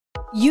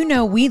You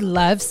know we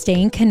love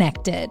staying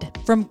connected.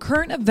 From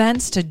current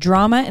events to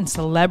drama and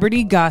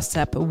celebrity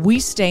gossip,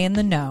 we stay in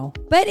the know.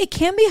 But it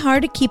can be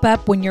hard to keep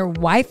up when your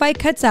Wi-Fi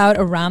cuts out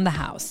around the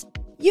house.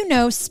 You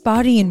know,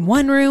 spotty in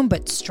one room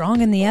but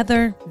strong in the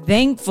other.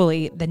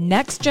 Thankfully, the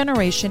next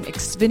generation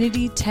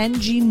Xfinity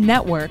 10G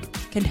network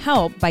can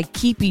help by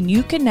keeping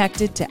you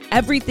connected to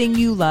everything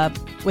you love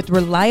with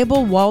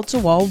reliable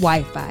wall-to-wall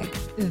Wi-Fi.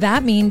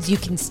 That means you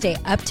can stay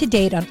up to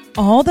date on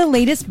all the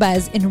latest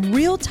buzz in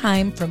real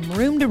time from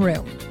room to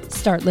room.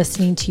 Start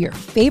listening to your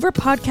favorite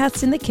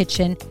podcasts in the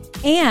kitchen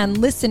and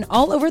listen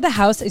all over the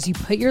house as you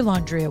put your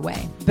laundry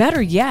away.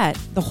 Better yet,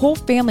 the whole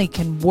family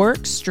can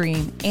work,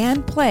 stream,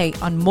 and play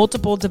on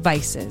multiple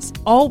devices,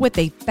 all with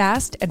a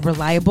fast and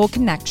reliable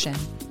connection.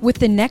 With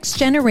the next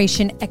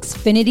generation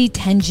Xfinity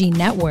 10G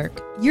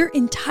network, your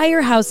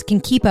entire house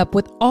can keep up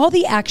with all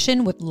the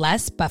action with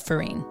less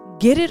buffering.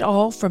 Get it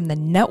all from the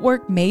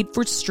network made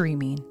for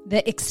streaming,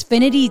 the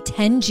Xfinity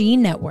 10G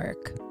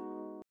network.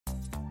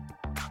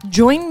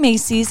 Join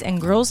Macy's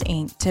and Girls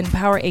Inc. to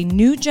empower a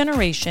new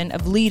generation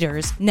of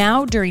leaders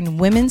now during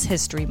Women's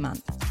History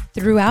Month.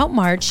 Throughout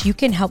March, you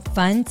can help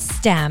fund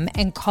STEM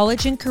and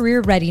college and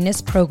career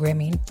readiness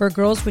programming for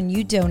girls when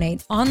you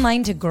donate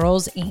online to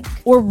Girls Inc.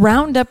 or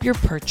round up your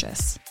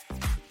purchase.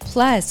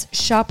 Plus,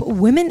 shop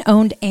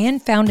women-owned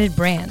and founded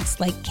brands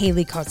like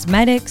Kaylee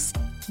Cosmetics,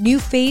 New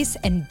Face,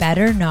 and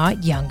Better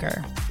Not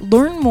Younger.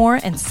 Learn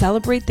more and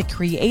celebrate the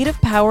creative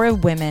power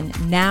of women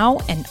now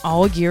and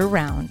all year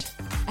round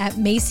at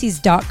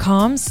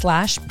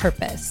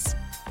Macys.com/purpose.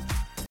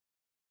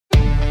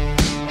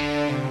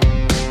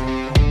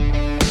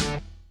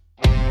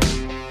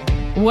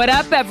 What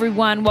up,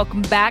 everyone?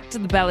 Welcome back to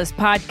the Bellas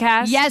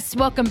Podcast. Yes,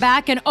 welcome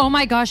back. And oh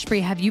my gosh, Brie,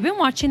 have you been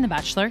watching The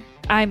Bachelor?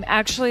 I'm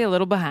actually a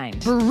little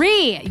behind.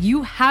 Brie,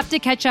 you have to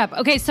catch up.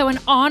 Okay, so in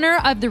honor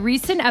of the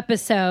recent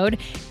episode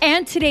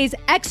and today's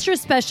extra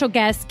special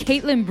guest,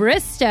 Kaitlyn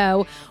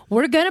Bristowe,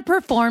 we're going to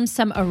perform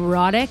some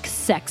erotic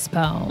sex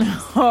poems.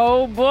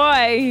 Oh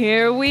boy,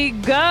 here we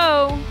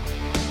go.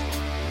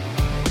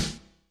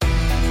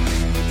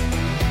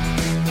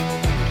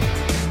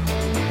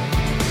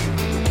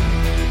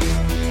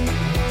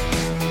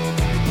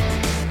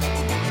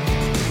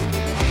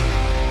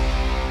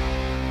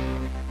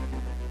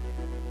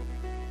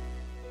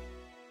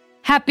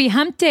 Happy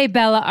Hump Day,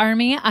 Bella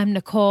Army. I'm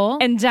Nicole.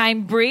 And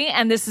I'm Brie,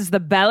 and this is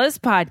the Bellas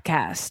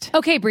Podcast.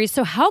 Okay, Brie,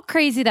 so how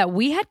crazy that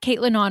we had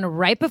Kaitlyn on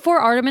right before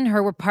Artem and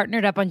her were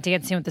partnered up on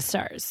Dancing with the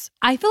Stars.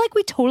 I feel like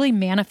we totally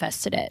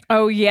manifested it.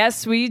 Oh,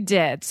 yes, we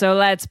did. So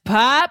let's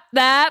pop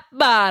that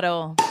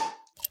bottle.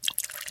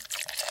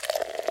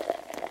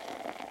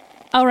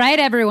 All right,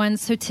 everyone.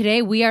 So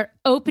today we are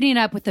opening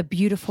up with a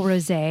beautiful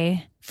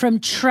rosé from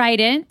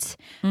Trident.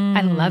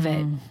 I love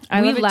it.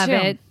 We love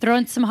it. Throw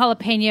in some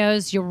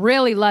jalapenos. You'll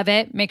really love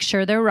it. Make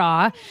sure they're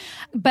raw.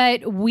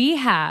 But we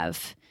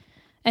have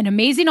an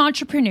amazing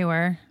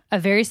entrepreneur, a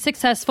very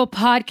successful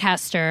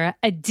podcaster,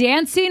 a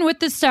Dancing with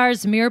the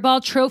Stars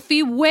Mirrorball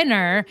Trophy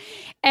winner,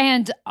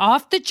 and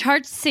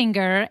off-the-charts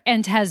singer,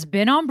 and has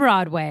been on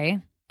Broadway,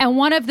 and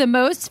one of the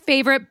most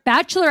favorite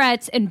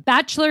bachelorettes in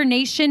Bachelor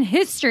Nation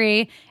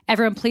history.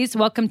 Everyone, please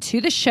welcome to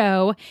the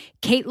show,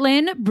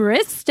 Kaitlyn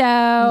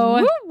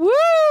Bristowe. Woo woo!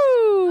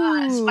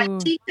 Gosh, my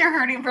teeth are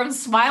hurting from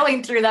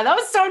smiling through that. That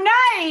was so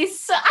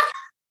nice.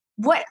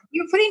 What,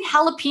 you're putting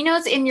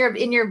jalapenos in your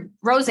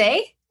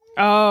rosé?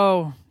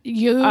 Oh,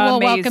 you are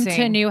welcome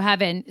to New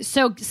Heaven.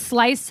 So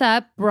slice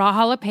up raw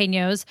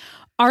jalapenos.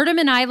 Artem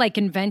and I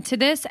invented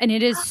this, and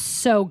it is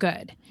so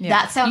good. Yeah.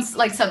 That sounds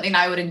like something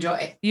I would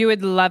enjoy. You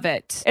would love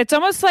it. It's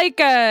almost like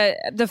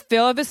the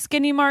feel of a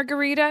skinny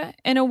margarita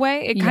in a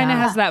way. It kind of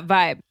has that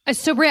vibe.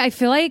 So, Brie, I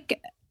feel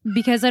like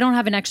because I don't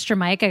have an extra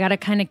mic, I got to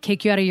kind of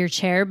kick you out of your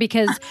chair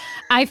because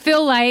I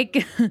feel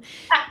like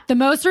the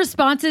most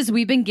responses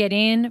we've been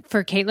getting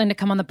for Kaitlyn to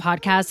come on the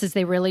podcast is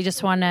they really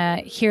just want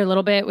to hear a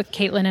little bit with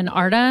Kaitlyn and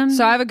Artem.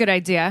 So I have a good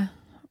idea.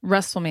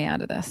 Wrestle me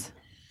out of this.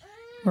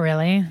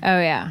 Really? Oh,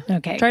 yeah.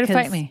 Okay. Try to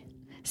fight me.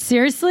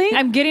 Seriously?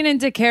 I'm getting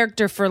into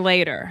character for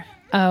later.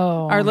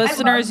 Oh. Our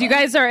listeners, you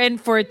guys are in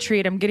for a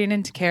treat. I'm getting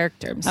into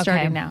character. I'm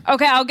starting now.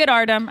 Okay, I'll get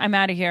Artem. I'm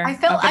out of here. I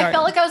felt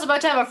like I was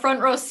about to have a front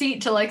row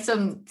seat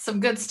to some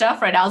good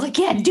stuff right now. I was like,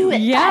 yeah, do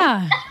it.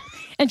 Yeah.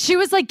 And she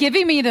was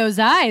giving me those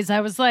eyes.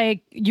 I was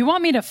like, you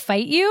want me to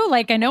fight you?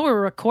 I know we're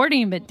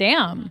recording, but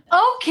damn.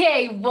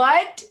 Okay,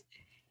 what?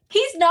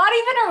 He's not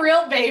even a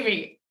real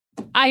baby.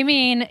 I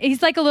mean,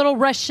 he's like a little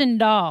Russian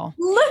doll.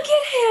 Look at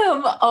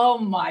him. Oh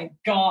my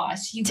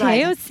gosh. You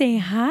guys. Teo, say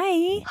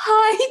hi.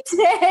 Hi,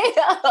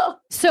 Teo.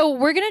 So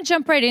we're going to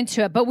jump right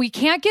into it, but we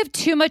can't give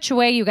too much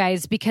away, you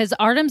guys, because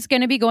Artem's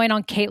going to be going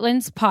on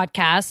Kaitlyn's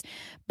podcast.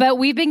 But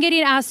we've been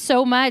getting asked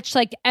so much,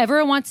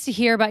 everyone wants to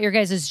hear about your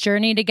guys'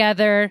 journey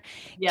together.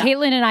 Yeah.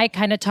 Kaitlyn and I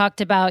kind of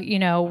talked about,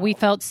 we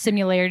felt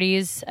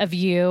similarities of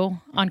you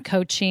on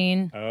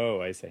coaching.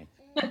 Oh, I see.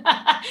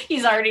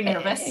 He's already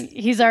nervous. What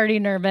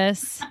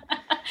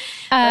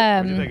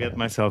did I get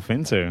myself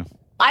into?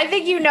 I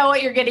think you know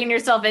what you're getting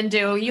yourself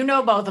into. You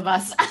know both of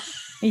us.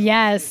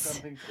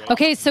 Yes.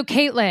 Okay, so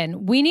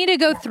Kaitlyn, we need to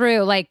go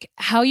through like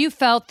how you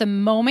felt the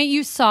moment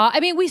you saw. I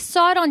mean, we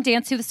saw it on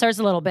Dancing with the Stars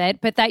a little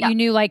bit, but that you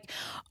knew like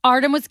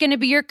Artem was going to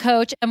be your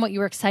coach and what you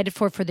were excited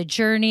for the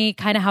journey,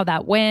 kind of how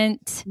that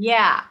went.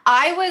 Yeah,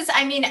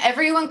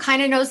 everyone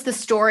kind of knows the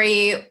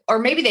story, or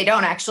maybe they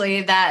don't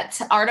actually, that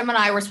Artem and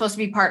I were supposed to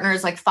be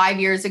partners like 5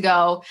 years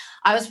ago.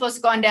 I was supposed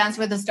to go on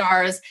Dancing with the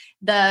Stars.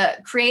 The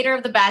creator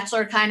of The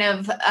Bachelor kind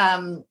of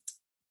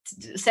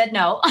said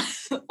no.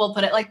 We'll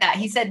put it like that.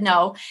 He said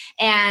no.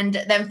 And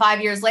then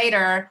 5 years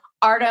later,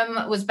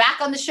 Artem was back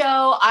on the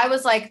show. I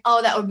was like,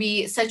 oh, that would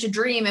be such a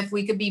dream if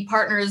we could be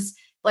partners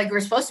like we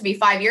were supposed to be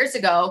 5 years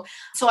ago.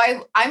 So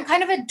I'm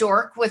kind of a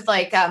dork with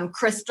like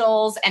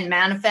crystals and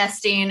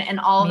manifesting and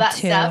all of that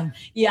stuff.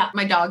 Yeah.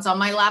 My dog's on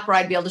my lap, or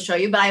I'd be able to show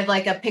you, but I have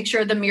like a picture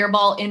of the mirror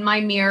ball in my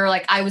mirror.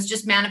 Like I was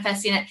just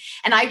manifesting it.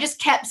 And I just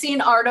kept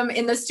seeing Artem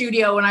in the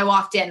studio when I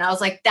walked in. I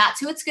was like, that's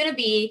who it's going to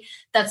be.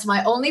 That's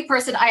my only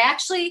person. I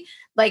actually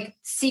like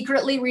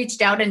secretly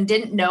reached out and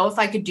didn't know if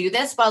I could do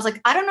this, but I was like,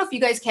 I don't know if you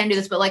guys can do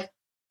this, but like,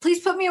 please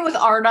put me in with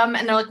Artem.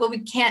 And they're like, well, we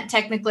can't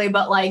technically,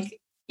 but like,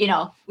 you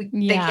know,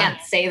 they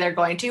can't say they're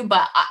going to,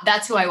 but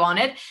that's who I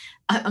wanted.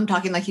 I'm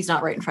talking like he's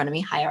not right in front of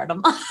me. Hi,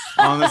 Artem.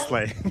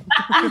 Honestly.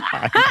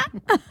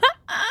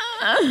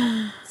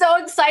 So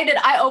excited.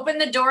 I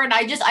opened the door and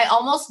I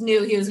almost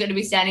knew he was going to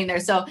be standing there.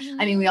 So,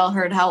 I mean, we all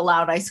heard how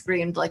loud I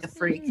screamed like a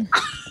freak.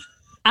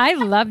 I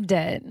loved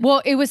it.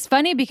 Well, it was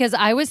funny because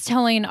I was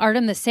telling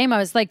Artem the same. I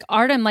was like,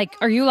 Artem, like,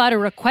 are you allowed to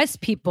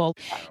request people?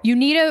 You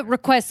need to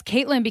request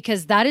Kaitlyn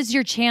because that is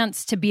your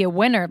chance to be a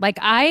winner. Like,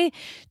 I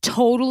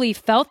totally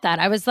felt that.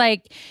 I was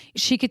like,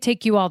 she could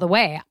take you all the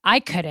way. I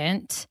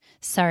couldn't.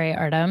 Sorry,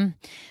 Artem.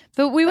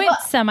 But we went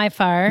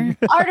semi-far.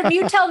 Artem,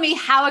 you tell me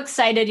how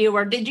excited you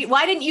were.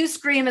 Why didn't you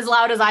scream as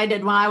loud as I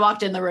did when I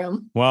walked in the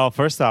room? Well,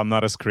 first off, I'm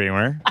not a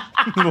screamer.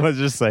 Let's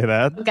just say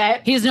that.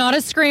 Okay. He's not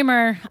a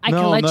screamer. I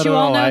can let you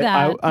all know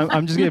that.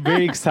 I'm just getting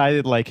very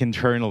excited, like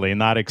internally,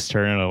 not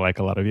externally, like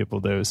a lot of people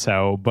do.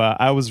 So, but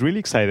I was really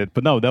excited.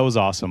 But no, that was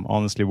awesome,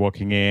 honestly,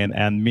 walking in.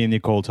 And me and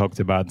Nicole talked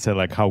about and said,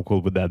 like, how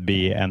cool would that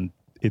be? And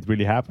it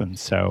really happened.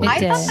 So I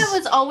thought that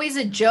was always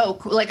a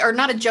joke, like, or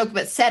not a joke,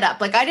 but set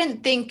up. Like, I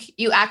didn't think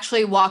you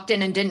actually walked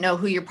in and didn't know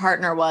who your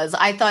partner was.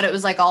 I thought it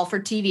was like all for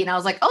TV. And I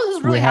was like, oh, this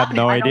is really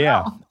happening. We had no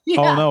idea. Yeah,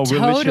 oh, no, we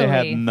totally. literally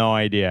had no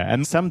idea.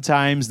 And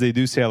sometimes they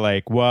do say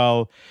like,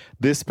 well,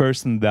 this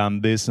person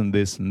done this and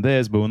this and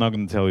this, but we're not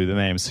going to tell you the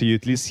name. So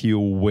at least you're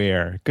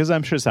aware. Because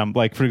I'm sure some,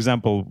 like, for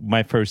example,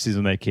 my first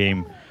season, I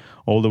came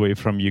all the way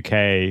from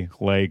UK.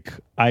 Like,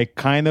 I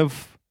kind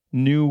of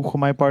knew who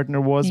my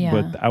partner was,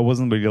 but I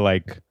wasn't really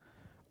like,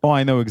 oh,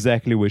 I know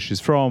exactly where she's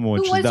from.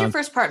 What Who was your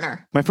first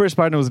partner? My first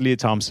partner was Leah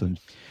Thompson.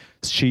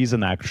 She's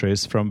an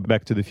actress from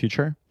Back to the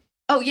Future.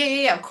 Oh,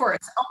 yeah, of course.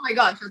 Oh my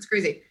gosh, that's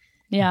crazy.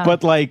 Yeah.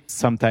 But like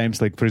sometimes,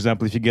 like for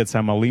example, if you get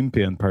some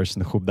Olympian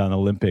person who've done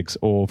Olympics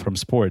or from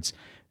sports,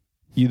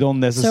 you don't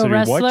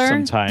necessarily watch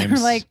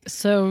sometimes. Like,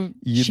 so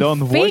you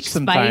don't watch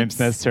sometimes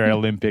necessarily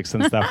Olympics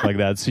and stuff like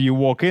that. So you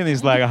walk in,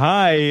 it's like,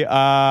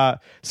 hi.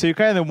 So you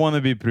kind of want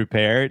to be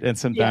prepared, and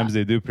sometimes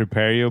they do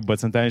prepare you,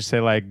 but sometimes you say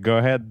like, go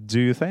ahead, do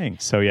your thing.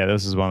 So yeah,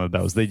 this is one of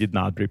those. They did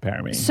not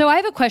prepare me. So I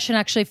have a question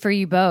actually for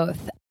you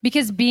both.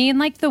 Because being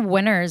like the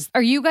winners,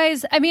 are you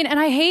guys, I mean, and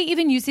I hate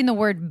even using the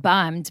word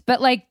bummed,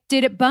 but like,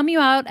 did it bum you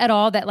out at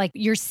all that like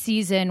your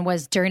season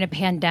was during a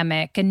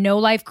pandemic and no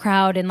live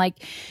crowd and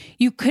like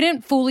you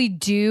couldn't fully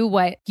do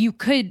what you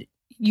could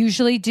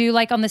usually do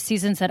like on the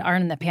seasons that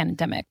aren't in the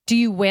pandemic? Do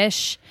you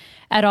wish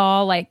at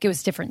all like it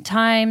was different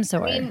times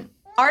or? I mean,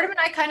 Artem and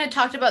I kind of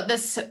talked about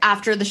this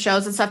after the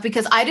shows and stuff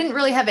because I didn't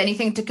really have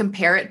anything to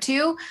compare it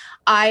to.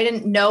 I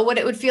didn't know what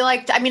it would feel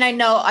like. I mean, I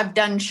know I've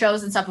done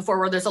shows and stuff before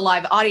where there's a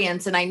live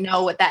audience and I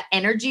know what that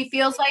energy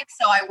feels like.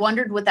 So I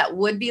wondered what that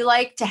would be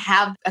like to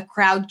have a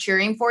crowd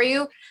cheering for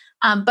you.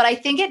 But I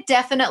think it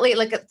definitely,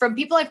 like from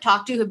people I've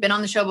talked to who've been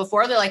on the show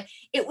before, they're like,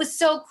 it was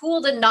so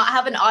cool to not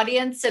have an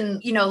audience.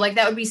 And, you know, like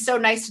that would be so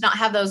nice to not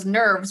have those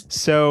nerves.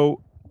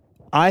 So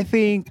I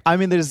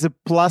mean, there's a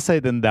plus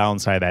side and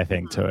downside, I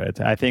think, to it.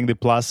 I think the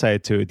plus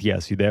side to it,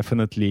 yes, you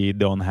definitely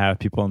don't have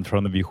people in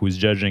front of you who's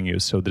judging you.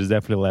 So there's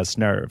definitely less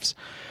nerves.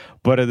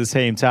 But at the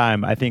same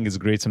time, I think it's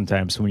great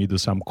sometimes when you do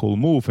some cool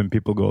move and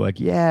people go like,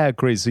 yeah,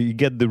 great. So you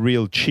get the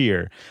real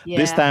cheer. Yeah.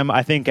 This time,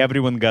 I think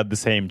everyone got the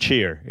same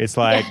cheer. It's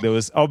like there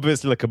was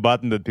obviously like a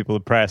button that people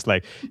press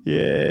like,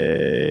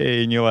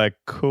 yay. And you're like,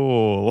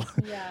 cool.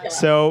 Yeah.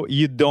 So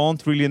you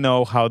don't really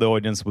know how the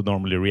audience would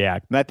normally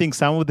react. And I think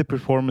some of the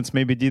performance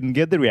maybe didn't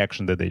get the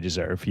reaction that they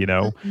deserve, you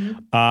know,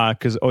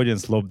 because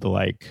audience loved the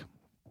like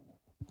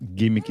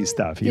gimmicky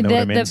stuff. You know what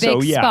I mean? The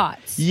big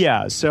spots.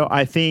 Yeah. So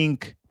I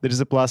think there's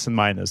a plus and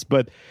minus.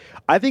 But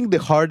I think the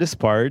hardest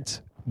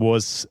part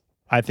was,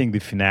 I think, the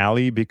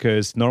finale,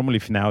 because normally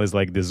finale is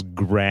like this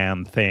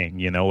grand thing,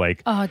 you know,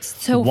 like it's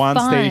so one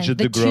fun. stage at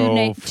the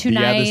Grove, two the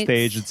nights. other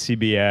stage at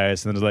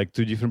CBS, and there's like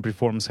two different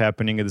performances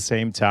happening at the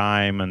same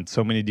time and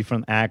so many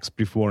different acts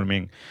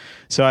performing.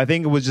 So I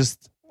think it was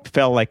just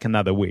felt like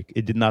another week.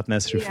 It did not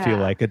necessarily feel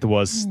like it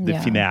was the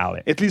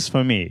finale, at least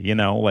for me,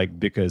 like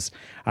because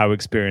our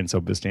experience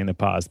obviously in the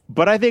past.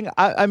 But I think,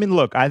 I mean,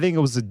 look, I think it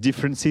was a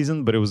different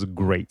season, but it was a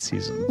great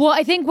season. Well,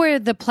 I think where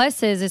the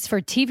plus is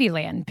for TV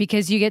land,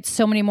 because you get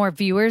so many more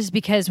viewers,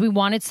 because we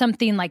wanted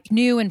something like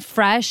new and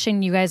fresh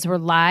and you guys were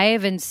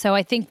live. And so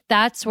I think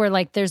that's where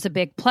like there's a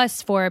big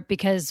plus for it,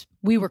 because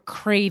we were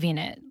craving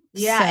it.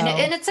 Yeah, so.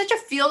 and it's such a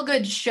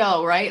feel-good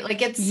show, right? Like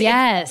it's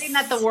something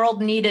that the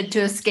world needed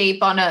to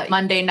escape on a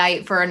Monday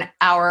night for an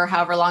hour,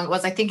 however long it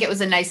was. I think it was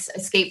a nice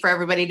escape for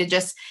everybody to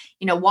just,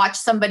 watch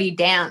somebody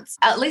dance.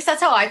 At least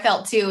that's how I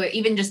felt too,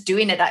 even just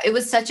doing it. It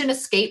was such an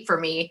escape for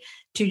me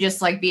to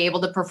just like be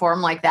able to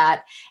perform like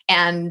that.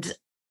 And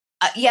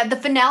the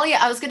finale,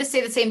 I was going to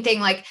say the same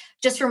thing, like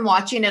just from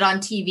watching it on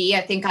TV,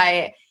 I think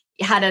I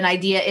had an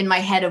idea in my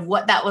head of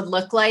what that would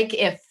look like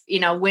if,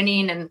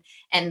 winning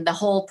and the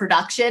whole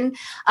production.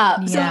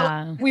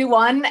 So we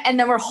won, and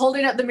then we're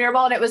holding up the mirror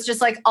ball, and it was just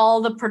like all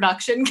the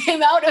production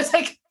came out. It was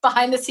like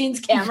behind the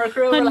scenes camera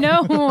crew.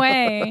 No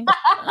way.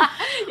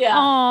 Yeah.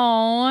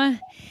 Oh.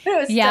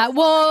 Yeah.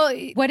 Well,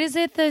 what is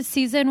it? The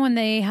season when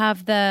they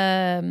have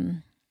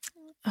the...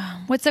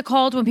 what's it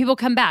called when people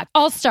come back?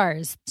 All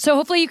Stars. So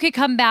hopefully you could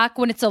come back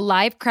when it's a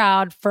live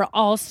crowd for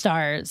All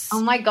Stars.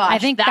 Oh my gosh. I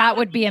think that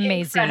would be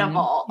amazing.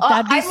 Incredible.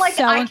 That'd be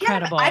so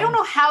incredible. I don't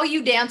know how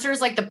you dancers,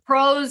 like the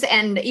pros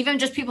and even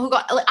just people who go,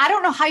 I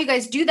don't know how you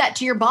guys do that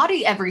to your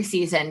body every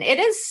season. It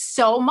is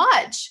so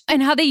much.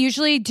 And how they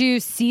usually do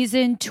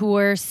season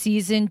tour.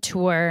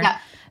 Yeah.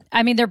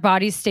 I mean, their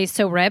bodies stay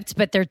so ripped,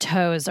 but their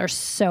toes are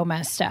so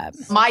messed up.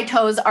 My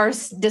toes are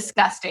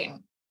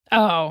disgusting.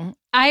 Oh,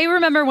 I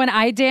remember when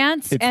I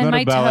danced it's and not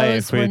my a ballet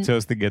toes for your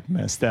toes to get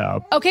messed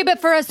up. Okay,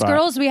 but for us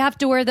girls, we have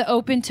to wear the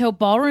open-toe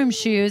ballroom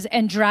shoes,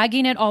 and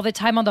dragging it all the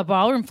time on the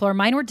ballroom floor.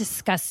 Mine were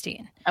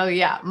disgusting. Oh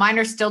yeah, mine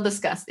are still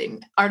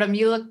disgusting. Artem,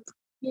 you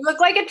look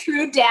like a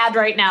true dad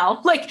right now.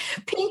 Like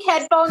pink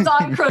headphones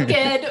on,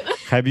 crooked.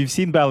 Have you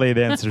seen ballet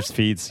dancers'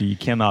 feet? So you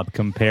cannot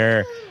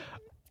compare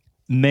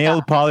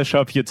nail polish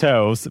off your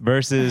toes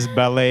versus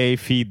ballet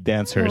feet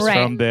dancers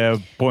from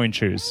the point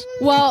shoes.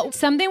 Well,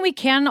 something we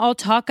can all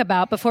talk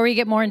about before we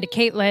get more into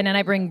Kaitlyn and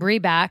I bring Brie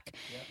back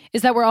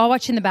is that we're all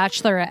watching The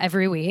Bachelor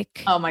every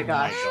week. Oh my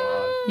gosh.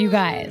 You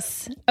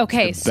guys.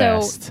 Okay,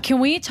 so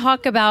can we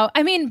talk about,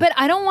 but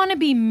I don't want to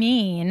be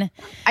mean.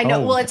 I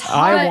know. Well, it's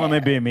hard. I want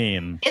to be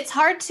mean. It's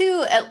hard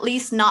to at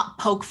least not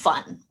poke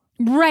fun.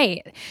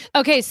 Right.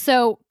 Okay,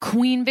 so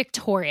Queen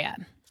Victoria.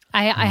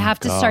 I have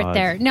to start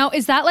there. Now,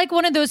 is that like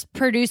one of those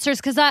producers?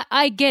 Because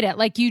I get it.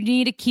 Like you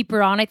need to keep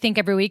her on, I think,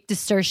 every week to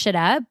stir shit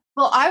up.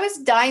 Well, I was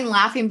dying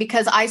laughing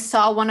because I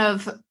saw one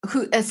of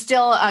who is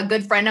still a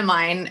good friend of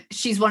mine.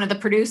 She's one of the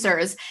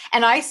producers.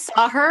 And I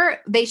saw her.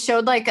 They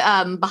showed like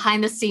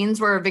behind the scenes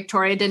where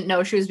Victoria didn't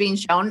know she was being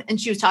shown. And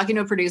she was talking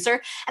to a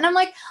producer. And I'm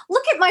like,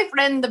 look at my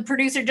friend, the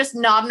producer, just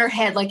nodding her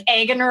head, like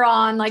egging her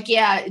on. Like,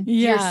 yeah.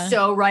 You're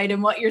so right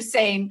in what you're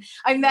saying.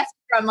 I messaged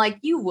her. I'm like,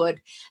 you would.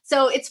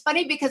 So it's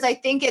funny because I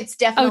think it's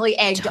definitely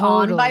egged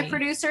on by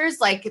producers.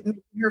 Like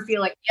making her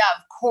feel like, yeah,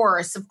 of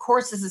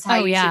course, this is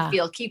how you should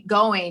feel. Keep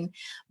going.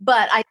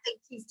 But I think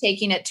she's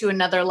taking it to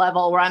another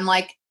level where I'm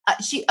like,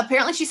 she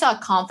saw a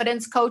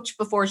confidence coach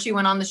before she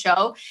went on the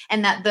show,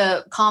 and that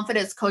the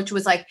confidence coach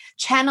was like,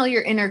 channel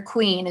your inner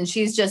queen. And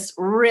she's just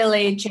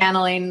really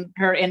channeling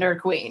her inner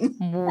queen.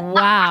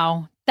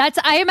 Wow.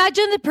 I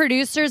imagine the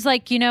producers,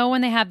 like,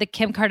 when they have the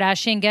Kim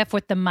Kardashian gif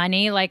with the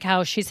money, like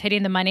how she's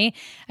hitting the money.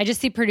 I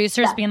just see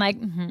producers being like,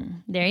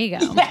 there you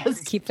go.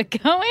 Yes. Keep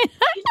it going.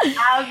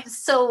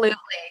 Absolutely.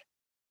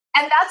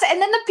 And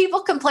then the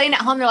people complain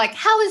at home. They're like,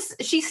 how is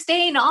she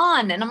staying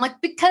on? And I'm like,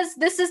 because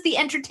this is the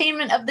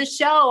entertainment of the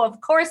show. Of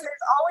course, there's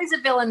always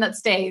a villain that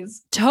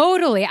stays.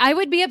 Totally. I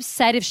would be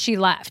upset if she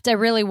left. I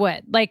really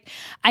would. Like,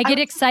 I get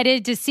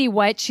excited to see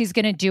what she's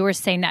going to do or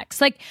say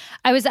next. Like,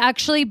 I was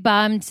actually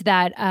bummed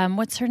that,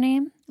 what's her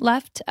name?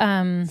 Left?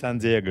 San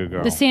Diego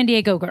girl. The San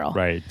Diego girl.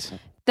 Right.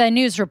 The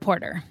news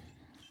reporter.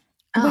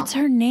 Oh. What's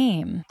her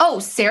name? Oh,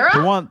 Sarah?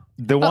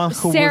 The one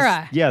who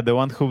Sarah. The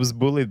one who was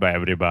bullied by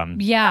everyone.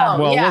 Yeah.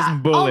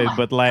 Wasn't bullied,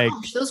 but like...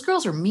 Gosh, those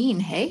girls are mean,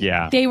 hey?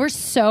 Yeah. They were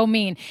so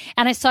mean.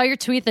 And I saw your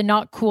tweet, the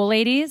not cool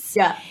ladies.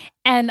 Yeah.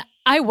 And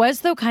I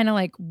was, though, kind of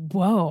like,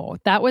 whoa,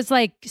 that was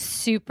like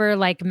super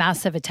like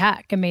massive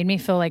attack. It made me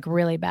feel like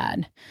really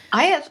bad.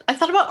 I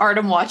thought about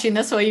Artem watching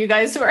this while you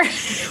guys were,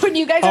 when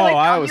you guys were like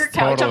on your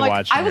couch. Totally I'm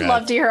like, I would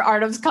love to hear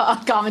Artem's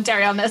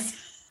commentary on this.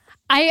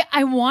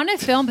 I want to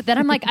film, but then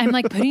I'm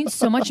like putting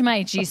so much in my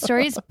IG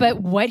stories.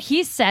 But what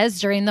he says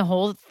during the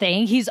whole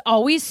thing, he's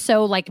always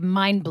so like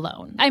mind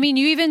blown. I mean,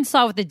 you even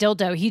saw with the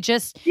dildo, he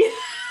just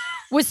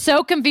was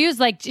so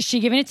confused. Like, is she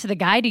giving it to the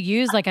guy to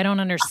use? Like, I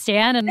don't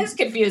understand. And it's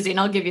confusing.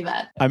 I'll give you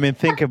that. I mean,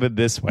 think of it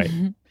this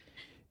way.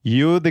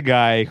 You, the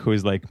guy who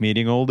is like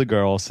meeting all the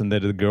girls, and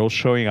then the girl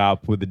showing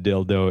up with the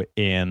dildo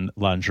in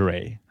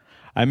lingerie.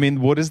 I mean,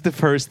 what is the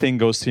first thing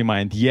goes to your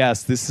mind?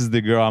 Yes, this is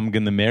the girl I'm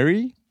going to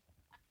marry.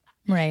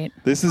 Right.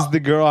 This is the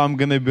girl I'm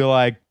going to be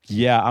like,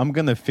 yeah, I'm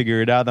going to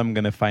figure it out. I'm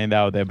going to find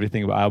out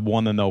everything. I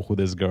want to know who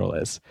this girl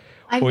is.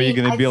 Or you're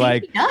going to be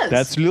like,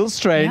 that's a little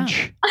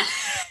strange. Yeah.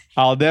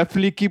 I'll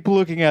definitely keep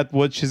looking at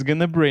what she's going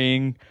to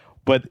bring.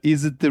 But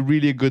is it a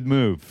really good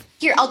move?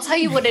 Here, I'll tell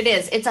you what it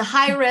is. It's a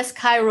high risk,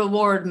 high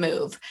reward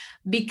move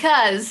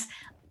because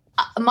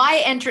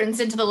my entrance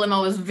into the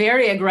limo was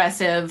very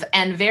aggressive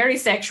and very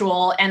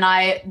sexual, and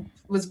I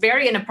was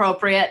very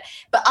inappropriate.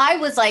 But I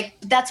was like,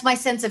 that's my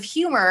sense of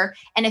humor.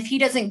 And if he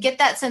doesn't get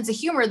that sense of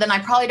humor, then I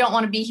probably don't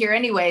want to be here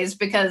anyways,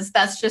 because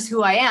that's just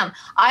who I am.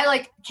 I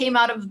like came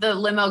out of the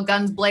limo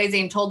guns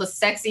blazing, told a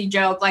sexy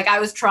joke. Like I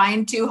was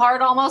trying too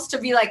hard almost to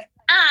be like,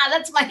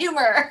 that's my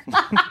humor.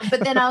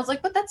 But then I was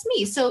like, but that's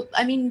me. So,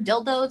 I mean,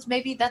 dildos,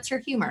 maybe that's her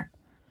humor.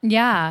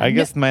 Yeah. I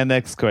guess my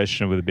next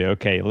question would be,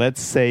 okay,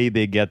 let's say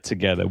they get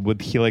together.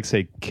 Would he like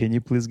say, can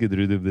you please get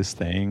rid of this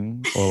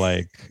thing? Or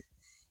like,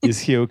 is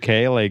he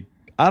okay? Like,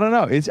 I don't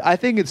know. I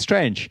think it's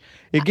strange.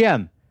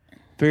 Again,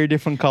 very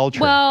different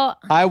culture. Well,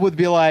 I would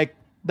be like,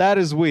 that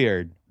is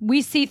weird.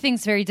 We see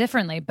things very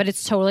differently, but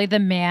it's totally the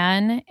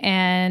man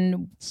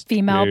and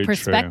female very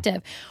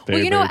perspective. Very,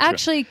 well, you know,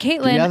 actually,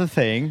 Kaitlyn. The other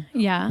thing,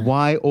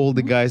 why all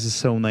the guys are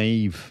so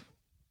naive?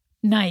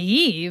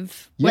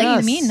 Naive? Yes. What do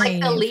you mean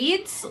naive? Like the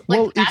leads?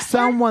 Well,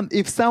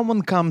 if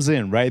someone comes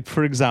in, right?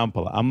 For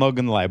example, I'm not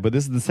gonna lie, but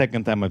this is the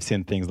second time I've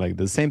seen things like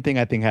this. Same thing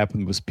I think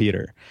happened with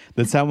Peter.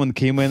 That someone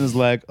came in and is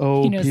like,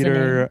 "Oh,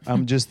 Peter,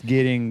 I'm just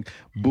getting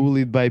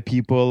bullied by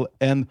people,"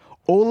 and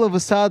all of a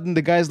sudden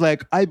the guy's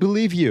like, "I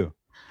believe you."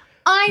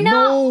 I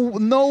know.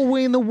 No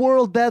way in the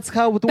world that's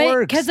how it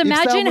works. Because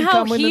imagine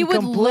how he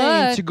would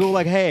look. To go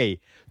like, hey,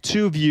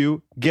 two of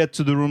you get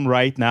to the room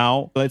right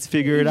now. Let's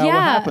figure it out what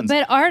happens.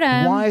 But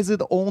Artem, why is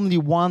it only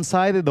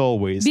one-sided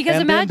always?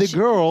 Because and then the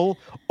girl,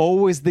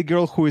 always the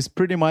girl who is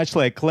pretty much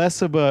like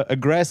less of a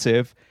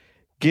aggressive,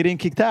 getting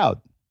kicked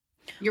out.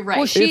 You're right.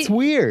 Well, it's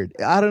weird.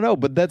 I don't know,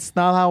 but that's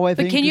not how I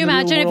think. But can you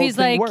imagine if he's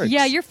like, works.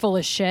 yeah, you're full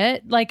of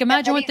shit? Like,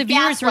 imagine what the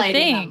viewers would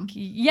think.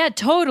 Yeah,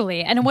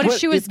 totally. And what if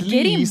she was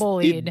getting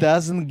bullied? It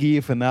doesn't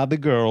give another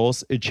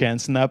girls a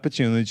chance and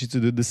opportunity to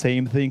do the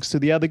same things to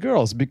the other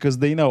girls because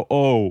they know,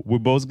 oh, we're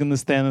both going to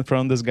stand in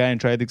front of this guy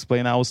and try to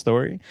explain our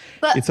story.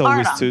 But it's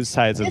always two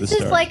sides of the story.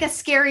 This is like a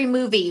scary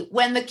movie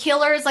when the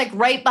killer is like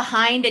right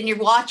behind and you're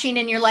watching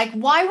and you're like,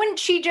 why wouldn't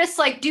she just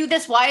like do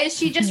this? Why is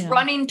she just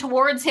running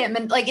towards him?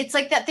 And like, it's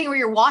like that thing where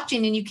you're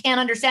watching and you can't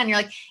understand. You're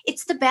like,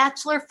 it's the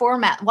Bachelor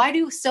format. Why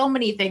do so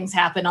many things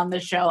happen on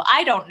this show?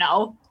 I don't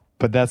know.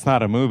 But that's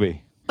not a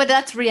movie. But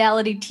that's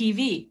reality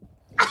TV.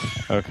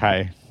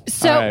 Okay.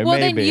 So, right, well,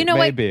 then you know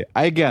what?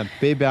 Again,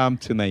 maybe I'm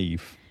too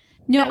naive.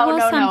 No.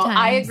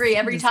 I agree.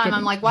 Every time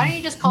I'm like, why don't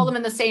you just call them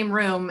in the same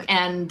room?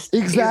 And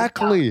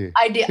exactly.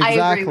 I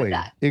agree with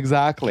that.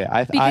 Exactly.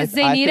 Because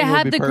they need to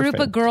have the group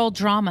of girl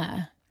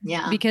drama.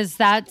 Yeah. Because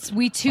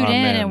we tune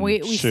in and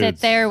we sit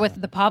there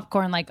with the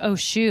popcorn like, oh,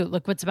 shoot,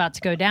 look what's about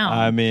to go down.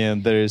 I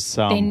mean, there's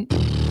some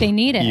they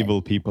need it. Evil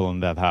people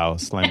in that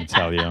house, let me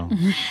tell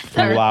you.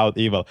 Full out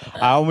evil.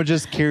 I was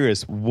just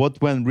curious,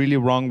 what went really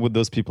wrong with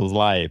those people's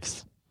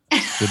lives?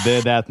 What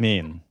did that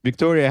mean?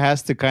 Victoria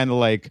has to kind of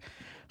like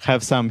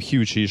have some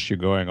huge issue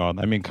going on.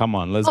 I mean, come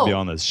on, let's be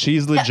honest.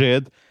 She's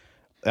legit.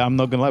 Yeah. I'm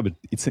not going to lie, but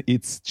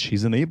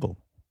she's an evil.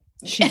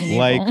 She's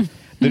like,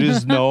 there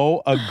is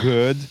no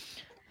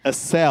a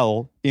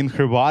cell in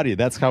her body.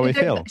 That's how I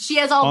feel. She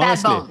has all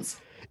bad bones.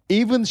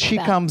 Even she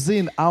comes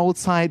in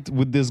outside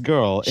with this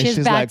girl and she's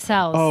like,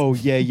 cells. Oh,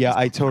 yeah,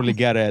 I totally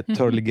get it.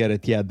 Totally get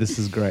it. Yeah, this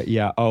is great.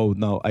 Yeah, oh,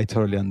 no, I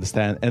totally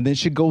understand. And then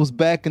she goes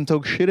back and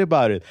talks shit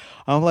about it.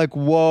 I'm like,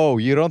 whoa,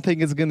 you don't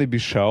think it's going to be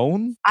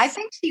shown? I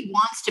think she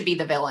wants to be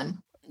the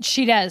villain.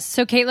 She does.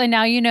 So, Kaitlyn,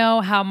 now you know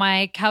how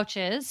my couch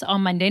is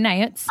on Monday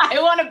nights. I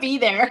want to be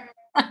there.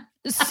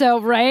 So,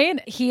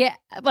 right? He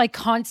like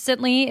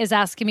constantly is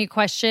asking me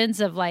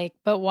questions of like,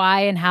 but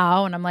why and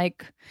how? And I'm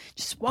like,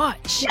 just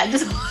watch. Yeah,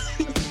 just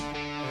watch.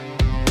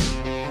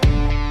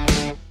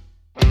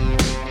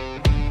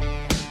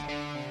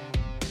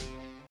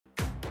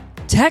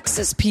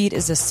 Texas Pete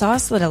is a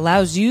sauce that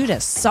allows you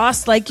to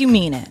sauce like you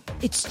mean it.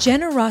 It's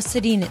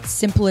generosity in its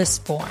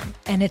simplest form,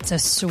 and it's a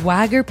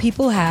swagger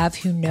people have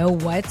who know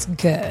what's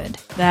good.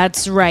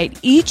 That's right.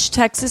 Each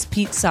Texas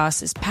Pete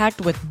sauce is packed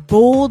with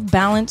bold,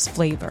 balanced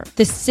flavor.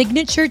 The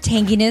signature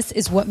tanginess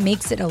is what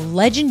makes it a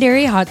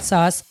legendary hot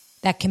sauce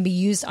that can be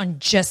used on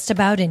just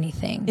about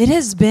anything. It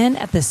has been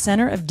at the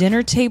center of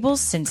dinner tables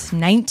since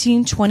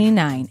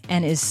 1929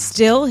 and is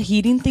still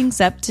heating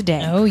things up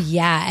today. Oh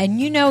yeah,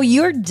 and you know,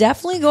 you're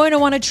definitely going to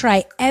want to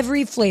try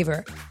every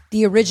flavor.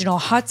 The original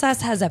hot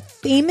sauce has a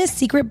famous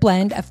secret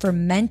blend of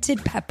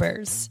fermented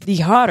peppers. The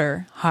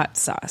hotter hot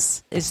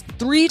sauce is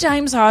 3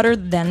 times hotter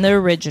than the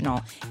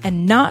original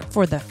and not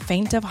for the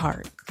faint of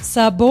heart.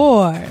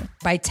 Sabor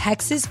by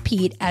Texas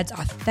Pete adds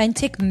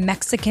authentic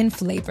Mexican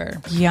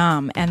flavor.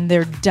 Yum, and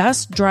their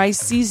dust dry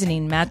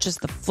seasoning matches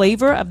the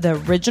flavor of the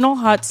original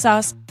hot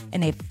sauce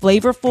and a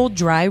flavorful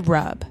dry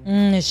rub.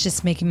 It's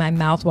just making my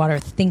mouth water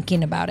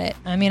thinking about it.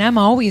 I mean, I'm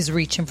always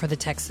reaching for the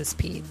Texas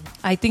Pete.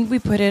 I think we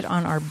put it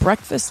on our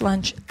breakfast,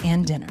 lunch,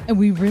 and dinner. And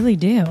we really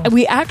do. And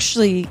we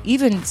actually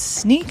even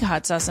sneak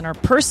hot sauce in our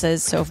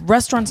purses, so if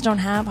restaurants don't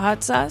have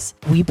hot sauce,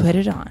 we put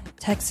it on.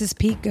 Texas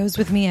Pete goes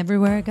with me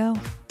everywhere I go.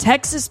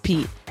 Texas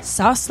Pete,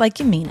 sauce like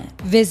you mean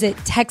it. Visit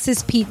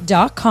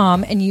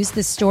TexasPete.com and use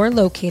the store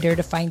locator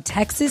to find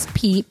Texas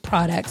Pete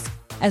products,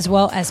 as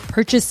well as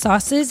purchase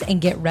sauces and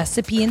get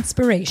recipe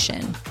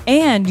inspiration.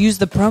 And use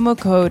the promo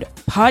code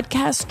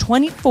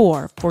podcast24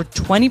 for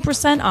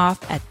 20%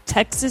 off at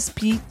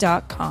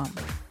TexasPete.com.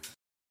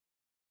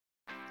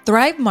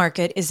 Thrive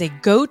Market is a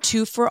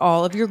go-to for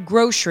all of your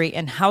grocery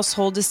and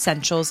household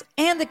essentials,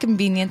 and the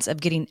convenience of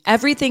getting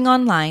everything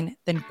online,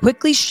 then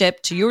quickly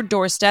shipped to your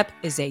doorstep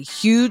is a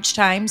huge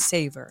time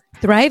saver.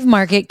 Thrive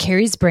Market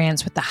carries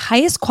brands with the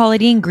highest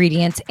quality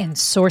ingredients and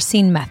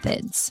sourcing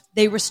methods.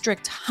 They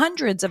restrict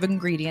hundreds of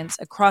ingredients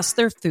across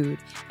their food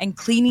and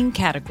cleaning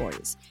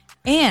categories,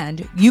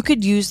 and you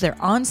could use their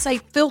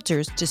on-site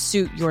filters to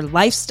suit your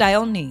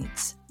lifestyle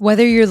needs.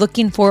 Whether you're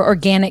looking for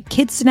organic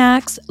kid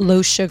snacks,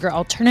 low-sugar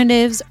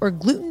alternatives, or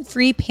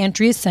gluten-free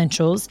pantry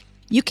essentials,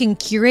 you can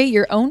curate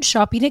your own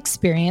shopping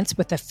experience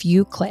with a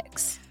few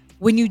clicks.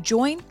 When you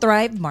join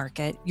Thrive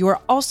Market, you are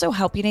also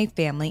helping a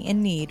family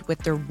in need with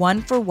their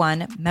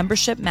 1-for-1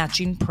 membership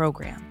matching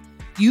program.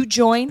 You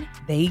join,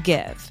 they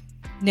give.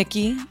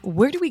 Nikki,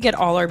 where do we get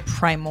all our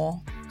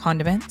primal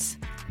condiments?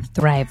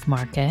 Thrive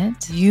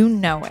Market. You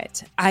know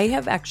it. I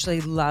have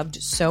actually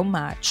loved so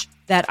much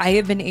that I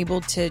have been able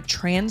to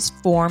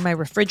transform my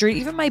refrigerator,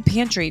 even my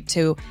pantry,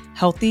 to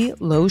healthy,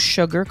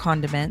 low-sugar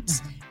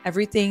condiments.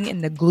 Everything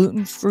in the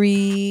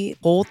gluten-free,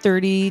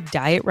 Whole30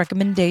 diet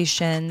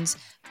recommendations.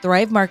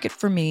 Thrive Market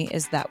for me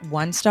is that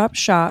one-stop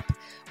shop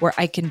where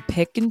I can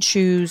pick and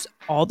choose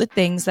all the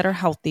things that are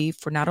healthy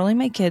for not only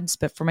my kids,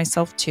 but for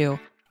myself too.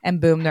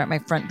 And boom, they're at my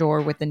front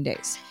door within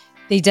days.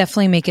 They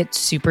definitely make it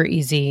super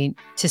easy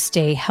to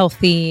stay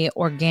healthy,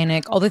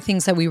 organic, all the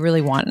things that we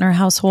really want in our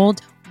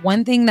household.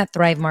 One thing that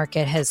Thrive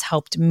Market has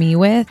helped me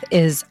with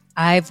is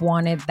I've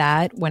wanted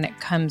that when it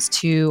comes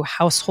to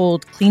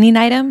household cleaning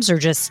items or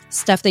just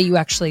stuff that you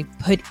actually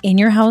put in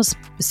your house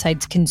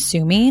besides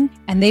consuming.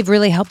 And they've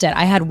really helped it.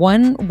 I had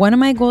one of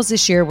my goals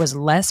this year was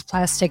less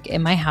plastic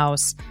in my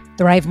house.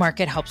 Thrive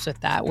Market helps with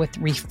that, with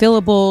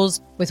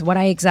refillables, with what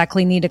I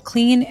exactly need to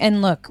clean.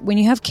 And look, when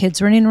you have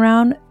kids running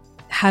around,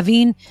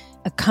 having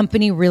a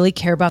company really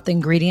care about the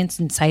ingredients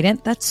inside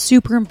it, that's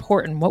super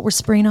important. What we're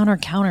spraying on our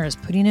counters,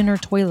 putting in our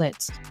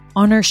toilets,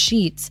 on our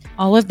sheets,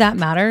 all of that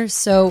matters.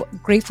 So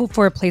grateful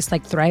for a place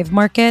like Thrive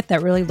Market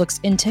that really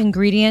looks into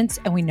ingredients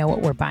and we know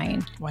what we're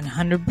buying.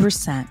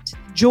 100%.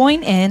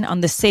 Join in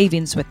on the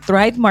savings with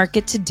Thrive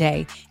Market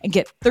today and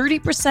get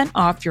 30%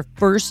 off your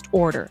first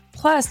order,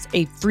 plus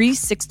a free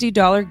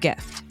 $60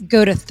 gift.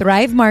 Go to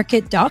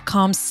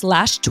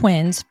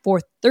thrivemarket.com/twins for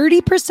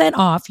 30%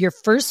 off your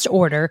first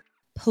order,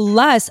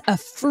 plus a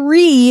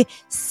free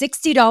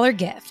 $60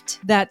 gift.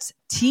 That's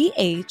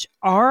THRIVE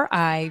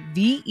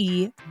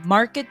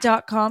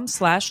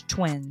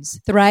market.com/twins.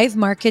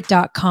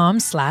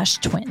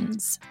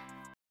 thrivemarket.com/twins.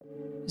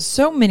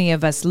 So many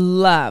of us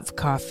love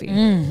coffee.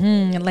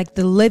 Like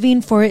the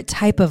living for it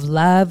type of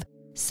love.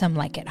 Some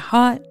like it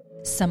hot,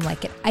 some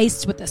like it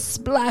iced with a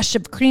splash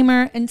of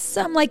creamer, and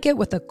some like it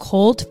with a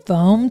cold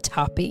foam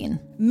topping.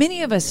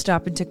 Many of us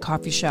stop into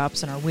coffee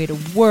shops on our way to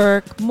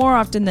work more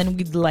often than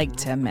we'd like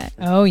to admit.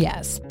 Oh,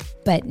 yes.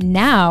 But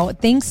now,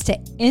 thanks to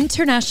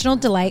International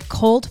Delight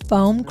Cold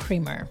Foam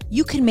Creamer,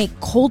 you can make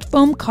cold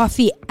foam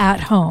coffee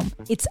at home.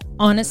 It's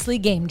honestly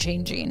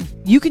game-changing.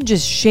 You can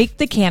just shake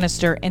the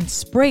canister and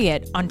spray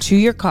it onto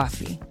your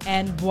coffee.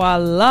 And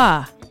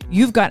voila!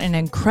 You've got an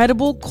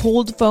incredible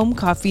cold foam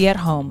coffee at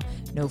home.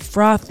 No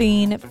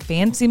frothing,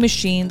 fancy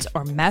machines,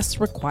 or mess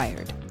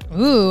required.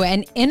 Ooh,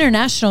 and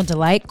International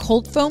Delight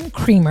Cold Foam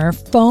Creamer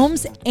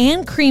foams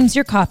and creams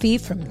your coffee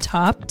from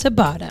top to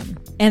bottom.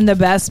 And the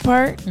best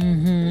part?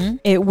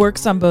 It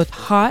works on both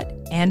hot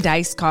and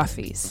iced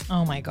coffees.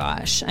 Oh my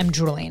gosh, I'm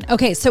drooling.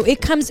 Okay, so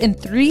it comes in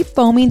 3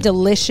 foaming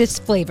delicious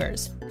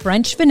flavors: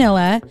 French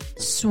vanilla,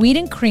 sweet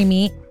and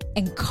creamy,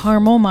 and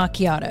caramel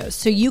macchiato.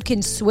 So you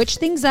can switch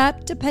things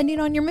up depending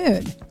on your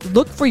mood.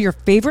 Look for your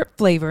favorite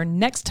flavor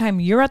next time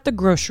you're at the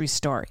grocery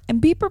store and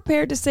be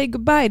prepared to say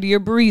goodbye to your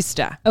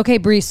barista. Okay,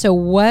 Bree, so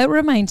what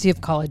reminds you of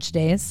college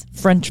days?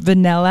 French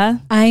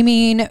vanilla. I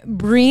mean,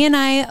 Bree and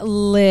I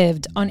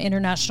lived on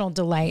International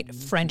Delight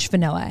French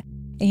vanilla.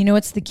 And you know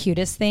what's the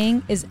cutest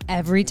thing is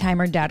every time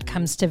our dad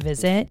comes to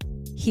visit,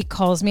 he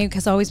calls me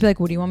because I always be like,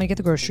 what do you want me to get at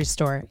the grocery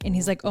store? And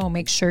he's like, oh,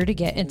 make sure to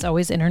get, it's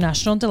always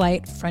International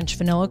Delight French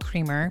vanilla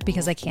creamer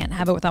because I can't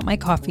have it without my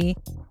coffee.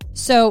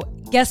 So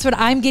guess what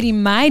I'm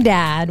getting my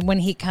dad when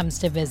he comes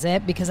to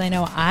visit, because I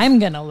know I'm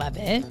going to love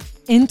it.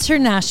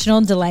 International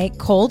Delight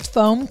Cold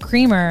Foam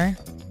Creamer.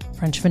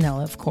 French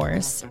vanilla, of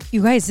course.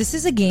 You guys, this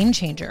is a game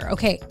changer.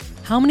 Okay,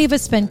 how many of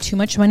us spend too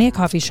much money at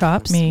coffee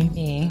shops?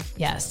 Me.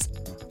 Yes.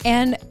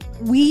 And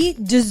we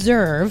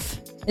deserve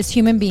as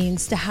human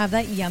beings to have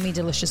that yummy,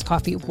 delicious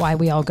coffee, why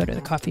we all go to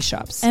the coffee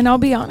shops. And I'll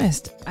be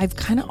honest, I've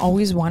kind of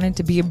always wanted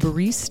to be a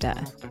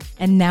barista.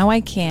 And now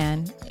I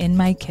can in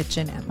my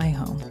kitchen at my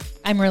home.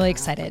 I'm really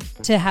excited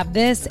to have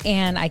this,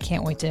 and I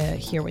can't wait to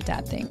hear what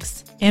Dad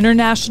thinks.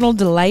 International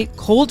Delight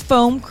Cold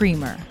Foam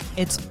Creamer.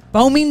 It's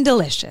foaming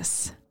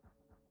delicious.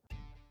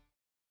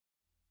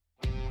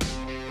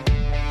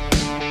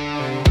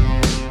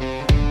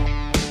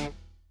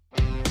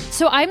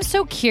 So I'm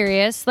so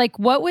curious, like,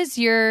 what was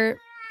your,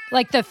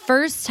 like, the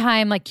first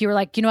time, like, you were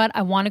like, you know what,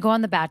 I want to go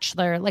on The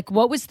Bachelor. Like,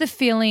 what was the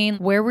feeling?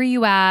 Where were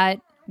you at?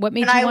 What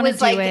made you want to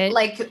do it?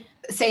 Like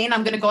saying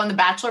I'm going to go on The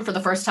Bachelor for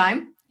the first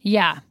time?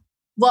 Yeah.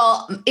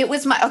 Well, it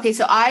was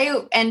so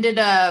I ended,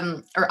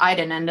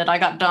 I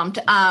got dumped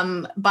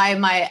by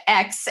my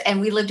ex,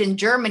 and we lived in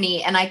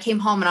Germany, and I came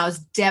home and I was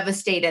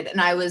devastated, and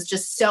I was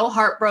just so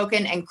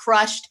heartbroken and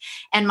crushed.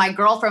 And my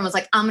girlfriend was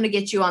like, I'm going to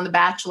get you on The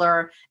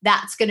Bachelor.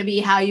 That's going to be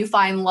how you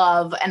find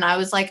love. And I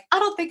was like, I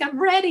don't think I'm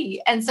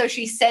ready. And so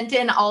she sent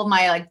in all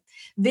my like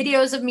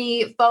videos of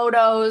me,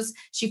 photos.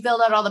 She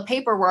filled out all the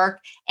paperwork,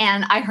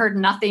 and I heard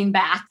nothing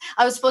back.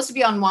 I was supposed to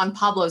be on Juan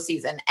Pablo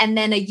season. And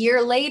then a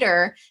year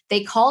later,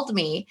 they called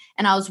me,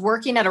 and I was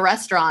working at a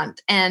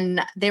restaurant,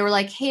 and they were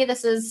like, hey,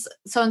 this is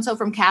so-and-so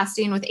from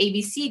casting with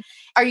ABC.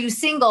 Are you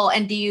single?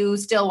 And do you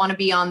still want to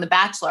be on The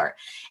Bachelor?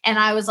 And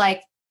I was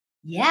like,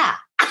 yeah,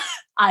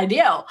 I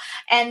do.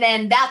 And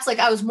then that's like,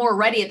 I was more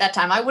ready at that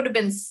time. I would have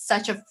been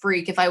such a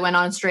freak if I went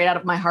on straight out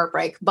of my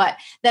heartbreak. But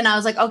then I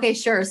was like, okay,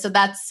 sure. So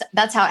that's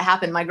how it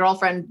happened. My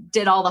girlfriend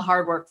did all the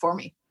hard work for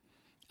me.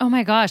 Oh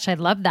my gosh, I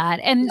love that.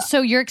 And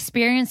so your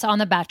experience on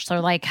The Bachelor,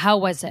 like, how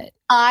was it?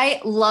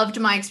 I loved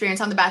my experience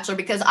on The Bachelor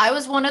because I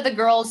was one of the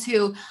girls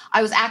who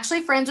I was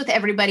actually friends with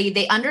everybody.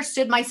 They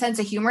understood my sense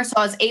of humor. So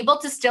I was able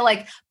to still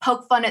like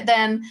poke fun at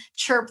them,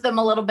 chirp them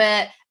a little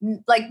bit,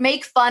 like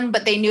make fun,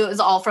 but they knew it was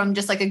all from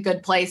just like a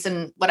good place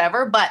and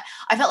whatever. But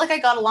I felt like I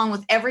got along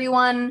with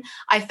everyone.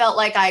 I felt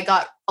like I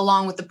got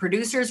along with the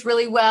producers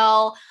really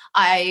well.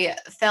 I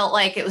felt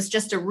like it was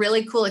just a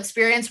really cool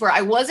experience where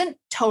I wasn't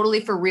totally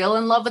for real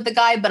in love with the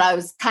guy, but I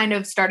was kind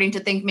of starting to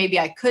think maybe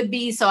I could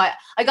be. So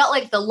I got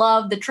like the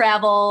love, the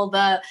travel,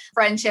 the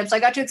friendships. I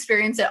got to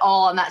experience it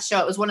all on that show.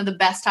 It was one of the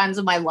best times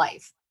of my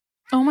life.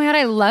 Oh my God,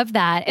 I love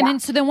that. And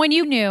then when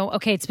you knew,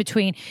 okay, it's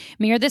between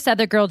me or this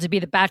other girl to be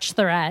the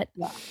Bachelorette,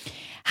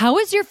 how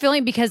was your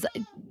feeling? Because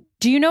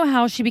do you know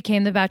how she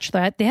became the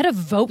Bachelorette? They had a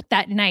vote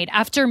that night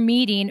after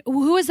meeting.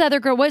 Who was the other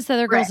girl? What was the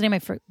other girl's name?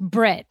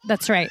 Britt.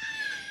 That's right.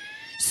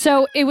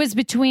 So it was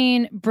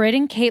between Britt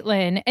and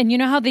Kaitlyn. And you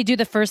know how they do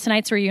the first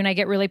nights where you and I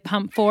get really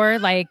pumped for?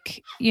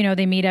 Like, you know,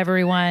 they meet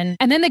everyone.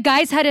 And then the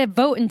guys had to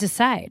vote and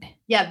decide.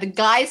 Yeah, the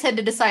guys had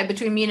to decide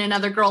between me and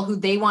another girl who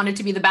they wanted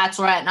to be the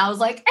Bachelorette. And I was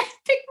like,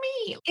 pick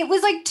me. It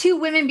was like two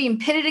women being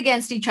pitted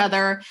against each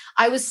other.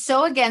 I was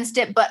so against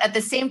it. But at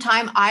the same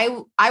time,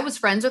 I was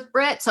friends with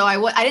Britt. So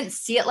I didn't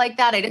see it like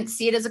that. I didn't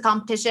see it as a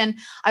competition.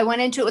 I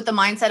went into it with the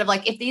mindset of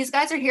like, if these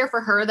guys are here for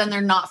her, then they're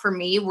not for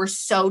me. We're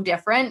so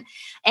different.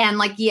 And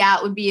like, yeah,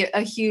 it would be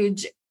a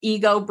huge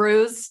ego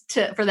bruise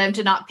for them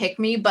to not pick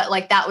me. But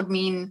like, that would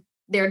mean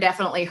they're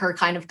definitely her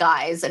kind of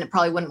guys, and it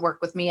probably wouldn't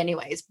work with me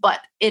anyways, but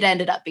it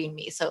ended up being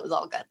me. So it was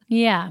all good.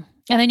 Yeah.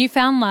 And then you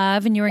found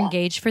love and you were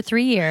engaged for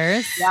 3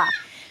 years. Yeah.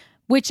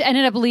 Which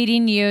ended up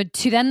leading you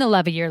to then the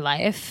love of your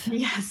life.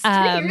 Yes.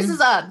 3 years is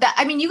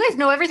you guys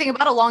know everything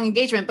about a long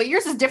engagement, but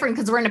yours is different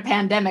because we're in a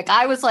pandemic.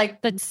 I was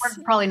like, we're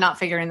probably not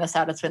figuring this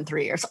out. It's been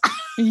 3 years.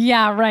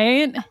 Yeah,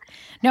 right?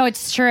 No,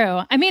 it's true.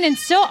 I mean, and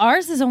still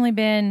ours has only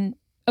been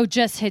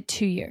just hit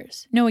 2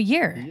 years. No, a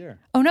year.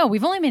 Oh, no,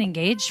 we've only been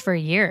engaged for a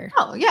year.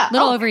 Oh, yeah.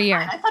 Little over a year.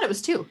 I thought it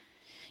was 2.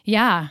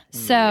 Yeah.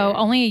 So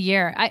only a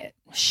year.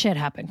 Shit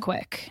happened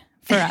quick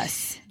for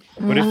us.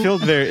 But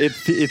it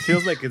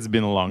feels like it's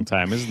been a long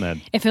time, isn't it?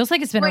 It feels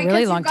like it's been a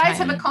really long time. You guys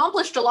have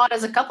accomplished a lot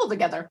as a couple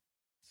together.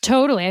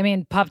 Totally. I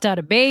mean, popped out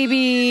a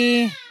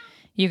baby.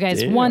 You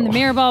guys won the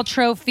Mirrorball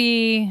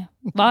trophy,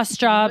 lost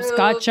jobs,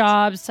 got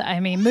jobs. I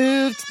mean,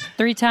 moved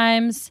 3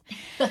 times.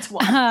 That's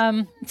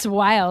wild. It's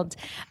wild.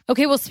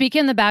 Okay, well,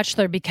 speaking of The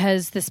Bachelor,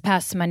 because this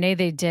past Monday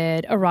they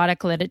did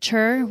erotic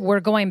literature. We're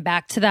going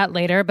back to that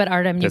later, but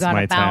Artem, you got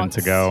to bounce.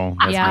 That's my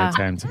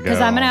time to go. Because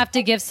I'm going to have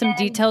to give some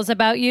details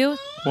about you.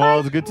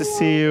 Well, it's good to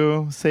see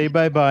you. Say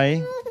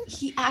bye-bye.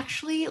 He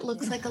actually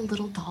looks like a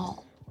little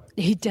doll.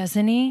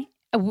 Doesn't he?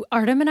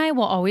 Artem and I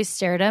will always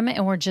stare at him,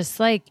 and we're just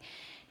like,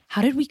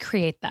 how did we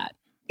create that?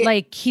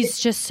 He's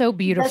just so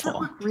beautiful. It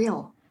doesn't look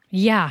real.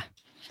 Yeah.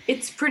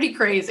 It's pretty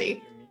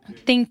crazy.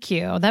 Thank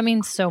you. That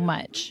means so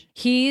much.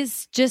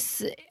 He's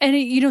just,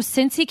 and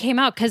since he came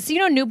out, because,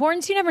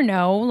 newborns, you never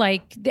know,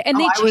 they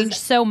change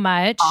so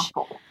much.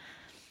 Awful.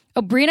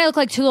 Oh, Brie and I look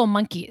like 2 little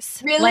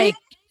monkeys. Really?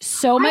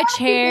 So much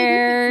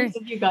hair.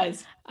 You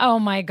guys. Oh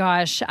my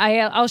gosh.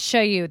 I'll show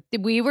you.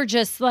 We were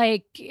just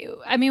we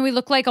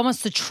look like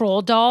almost the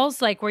troll dolls,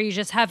 where you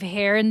just have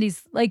hair and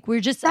these, I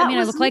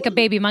look like a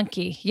baby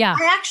monkey. Yeah.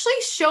 I actually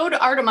showed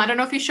Artem, I don't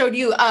know if he showed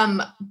you,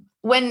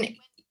 when,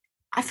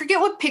 I forget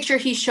what picture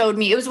he showed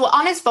me. It was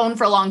on his phone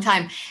for a long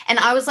time. And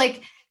I was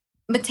like,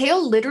 Mateo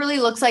literally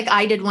looks like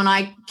I did when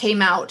I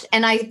came out,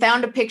 and I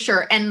found a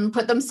picture and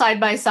put them side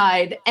by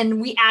side,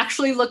 and we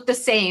actually looked the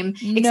same.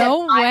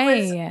 No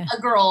way. I was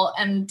a girl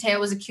and Mateo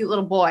was a cute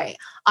little boy.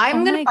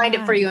 I'm going to find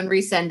it for you and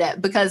resend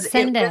it because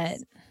it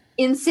was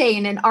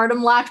insane. And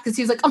Artem laughed because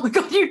he was like, oh my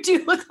God, you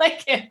do look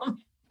like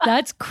him.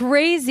 That's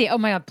crazy. Oh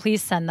my God,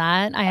 please send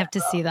that. I have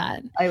to see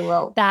that. I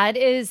will.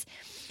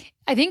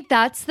 I think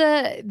that's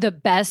the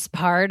best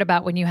part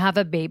about when you have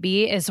a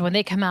baby is when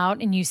they come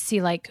out and you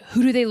see like,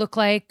 who do they look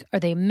like? Are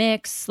they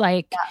mixed?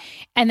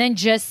 And then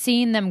just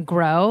seeing them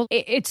grow.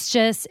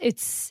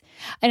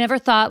 I never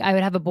thought I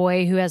would have a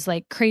boy who has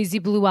like crazy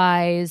blue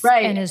eyes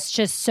and is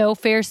just so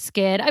fair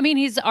skinned. I mean,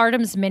 he's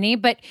Artem's mini,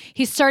 but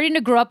he's starting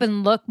to grow up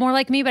and look more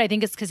like me, but I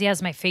think it's because he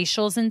has my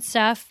facials and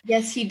stuff.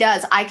 Yes, he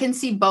does. I can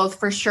see both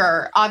for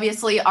sure.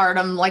 Obviously,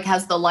 Artem like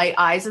has the light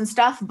eyes and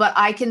stuff, but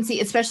I can see,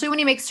 especially when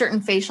he makes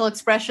certain facial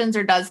expressions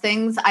or does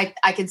things,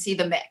 I can see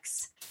the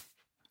mix.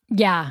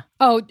 Yeah.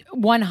 Oh,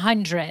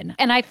 100.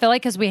 And I feel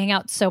like because we hang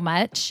out so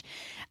much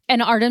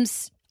and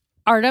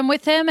Artem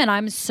with him and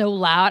I'm so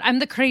loud. I'm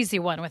the crazy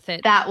one with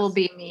it. That will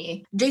be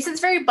me. Jason's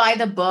very by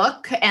the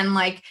book and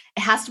like,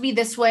 it has to be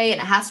this way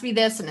and it has to be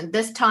this and at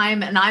this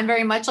time. And I'm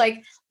very much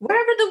like,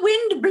 wherever the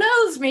wind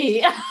blows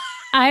me.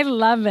 I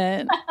love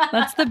it.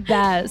 That's the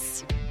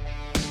best.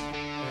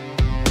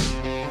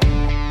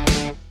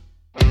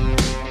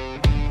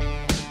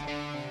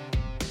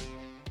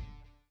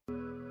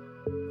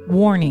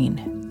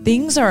 Warning,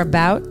 things are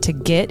about to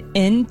get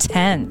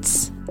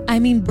intense. I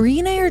mean, Brie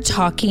and I are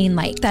talking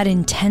like that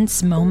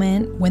intense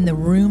moment when the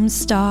room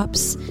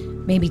stops,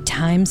 maybe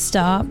time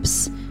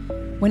stops,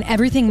 when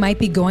everything might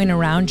be going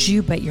around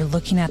you, but you're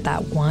looking at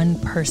that one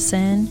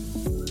person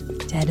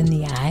dead in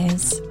the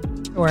eyes,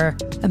 or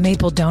a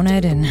maple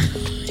donut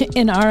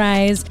in our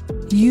eyes.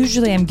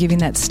 Usually I'm giving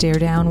that stare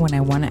down when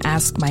I want to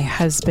ask my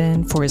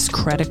husband for his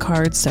credit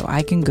card so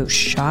I can go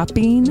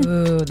shopping.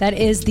 Ooh, that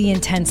is the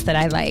intense that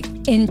I like.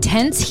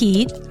 Intense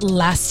heat,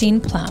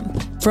 lasting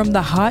plump. From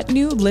the hot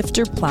new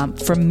Lifter Plump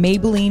from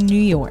Maybelline, New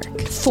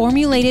York.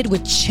 Formulated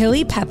with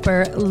chili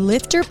pepper,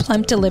 Lifter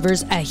Plump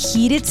delivers a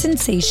heated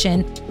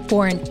sensation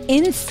for an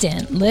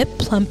instant lip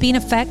plumping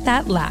effect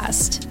that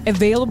lasts.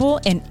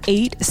 Available in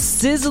 8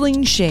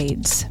 sizzling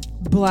shades.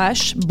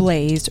 Blush,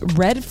 Blaze,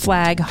 Red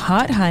Flag,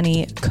 Hot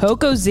Honey,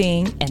 Cocoa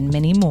Zing, and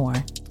many more.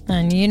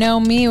 And you know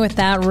me with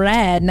that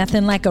red,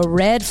 nothing like a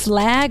red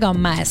flag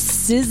on my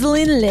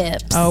sizzling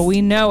lips. Oh,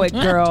 we know it,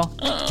 girl.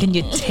 Can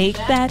you take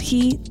that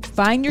heat?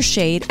 Find your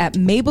shade at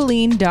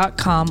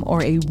Maybelline.com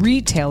or a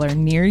retailer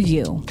near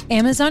you.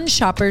 Amazon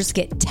shoppers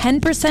get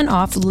 10%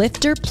 off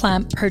Lifter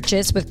Plump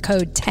purchase with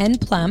code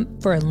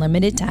 10PLUMP for a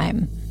limited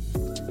time.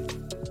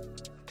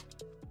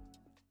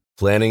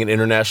 Planning an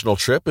international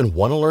trip and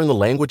want to learn the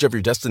language of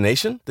your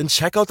destination? Then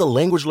check out the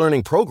language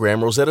learning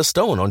program Rosetta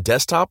Stone on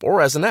desktop or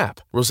as an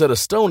app. Rosetta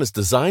Stone is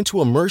designed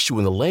to immerse you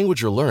in the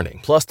language you're learning.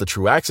 Plus, the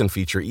True Accent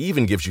feature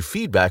even gives you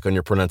feedback on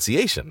your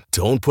pronunciation.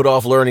 Don't put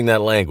off learning that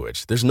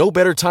language. There's no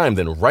better time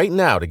than right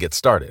now to get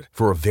started.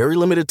 For a very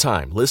limited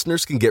time,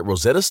 listeners can get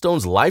Rosetta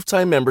Stone's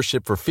lifetime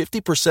membership for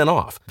 50%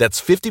 off. That's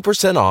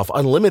 50% off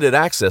unlimited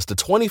access to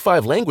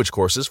 25 language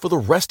courses for the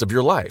rest of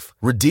your life.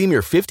 Redeem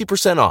your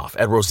 50% off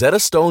at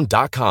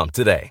rosettastone.com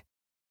today.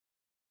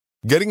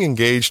 Getting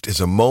engaged is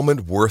a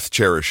moment worth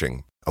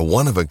cherishing. A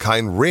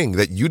one-of-a-kind ring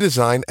that you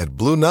design at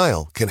Blue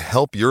Nile can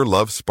help your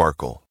love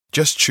sparkle.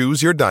 Just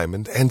choose your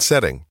diamond and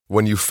setting.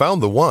 When you've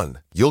found the one,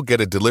 you'll get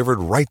it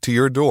delivered right to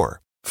your door.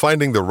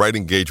 Finding the right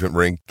engagement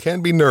ring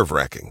can be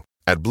nerve-wracking.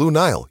 At Blue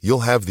Nile, you'll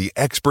have the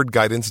expert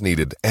guidance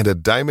needed and a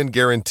diamond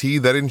guarantee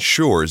that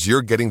ensures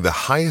you're getting the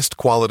highest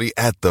quality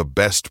at the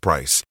best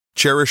price.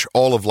 Cherish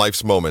all of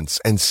life's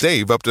moments and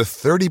save up to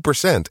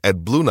 30% at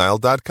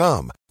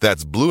BlueNile.com.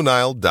 That's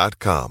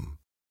BlueNile.com.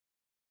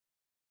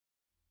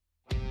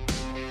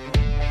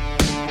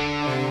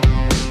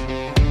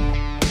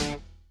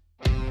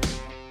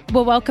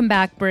 Well, welcome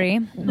back,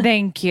 Brie.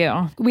 Thank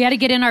you. We had to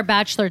get in our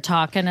Bachelor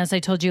talk, and as I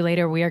told you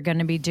later, we are going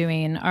to be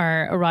doing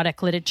our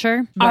erotic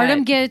literature.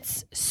 Artem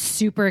gets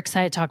super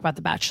excited to talk about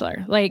The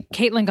Bachelor. Like,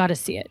 Kaitlyn got to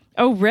see it.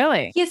 Oh,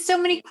 really? He has so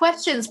many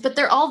questions, but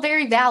they're all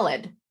very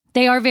valid.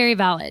 They are very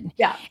valid.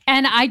 Yeah.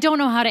 And I don't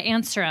know how to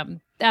answer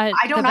them. I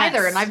don't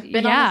either, and I've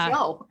been on the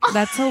show.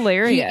 That's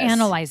hilarious. He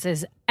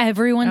analyzes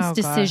everyone's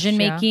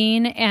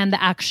decision-making and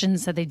the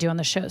actions that they do on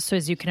the show. So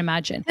as you can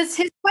imagine. His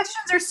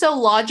questions are so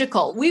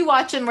logical. We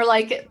watch and we're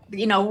like,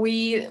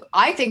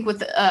 I think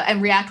with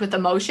and react with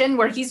emotion,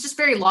 where he's just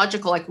very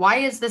logical. Like, why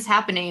is this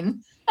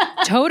happening?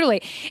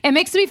 Totally. It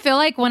makes me feel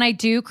like when I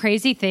do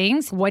crazy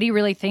things, what he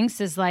really thinks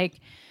is like,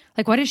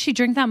 why does she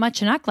drink that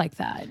much and act like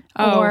that?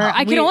 Or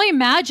I can only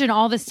imagine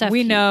all this stuff.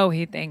 We know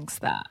he thinks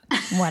that.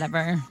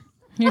 Whatever.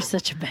 You're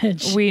such a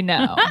bitch. We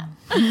know.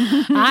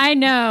 I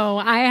know.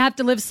 I have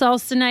to live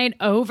salsa night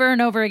over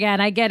and over again.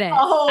 I get it.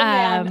 Oh,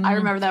 man. I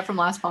remember that from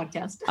last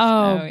podcast.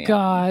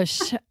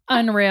 Gosh.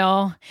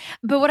 Unreal.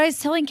 But what I was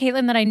telling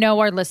Kaitlyn that I know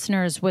our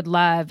listeners would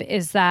love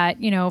is that,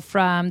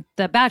 from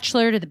The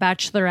Bachelor to The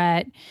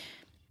Bachelorette,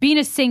 being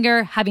a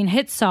singer, having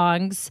hit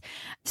songs,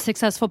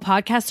 successful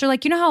podcaster,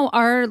 like, you know how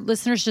our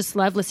listeners just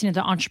love listening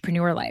to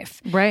entrepreneur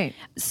life. Right.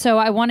 So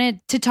I wanted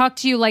to talk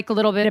to you like a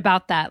little bit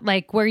about that,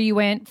 like where you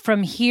went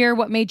from here,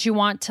 what made you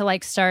want to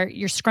like start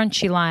your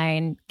scrunchie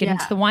line, get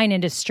into the wine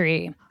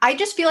industry. I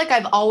just feel like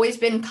I've always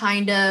been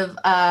kind of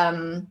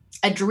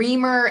a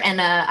dreamer, and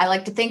I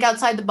like to think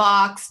outside the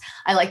box.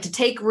 I like to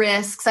take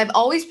risks. I've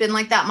always been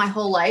like that my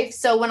whole life.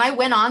 So when I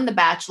went on The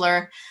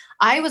Bachelor,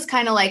 I was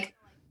kind of like,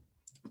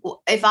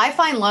 if I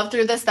find love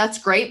through this, that's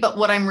great. But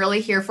what I'm really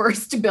here for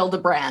is to build a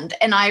brand.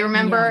 And I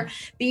remember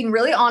being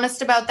really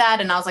honest about that.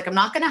 And I was like, I'm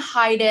not going to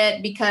hide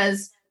it,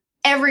 because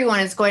everyone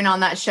is going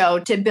on that show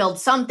to build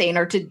something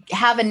or to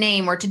have a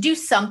name or to do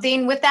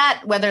something with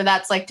that, whether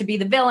that's like to be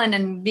the villain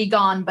and be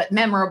gone, but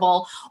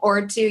memorable,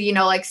 or to, you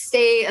know, like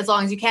stay as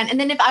long as you can. And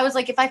then if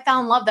I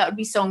found love, that would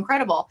be so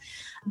incredible.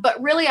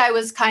 But really, I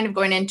was kind of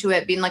going into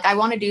it being like, I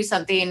want to do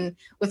something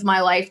with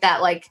my life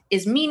that like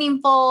is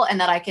meaningful and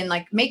that I can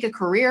like make a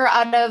career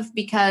out of,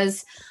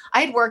 because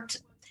I had worked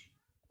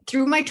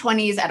through my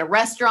 20s at a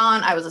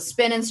restaurant. I was a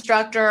spin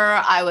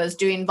instructor. I was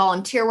doing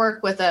volunteer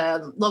work with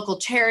a local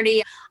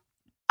charity.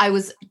 I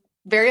was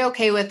very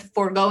okay with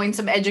foregoing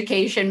some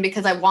education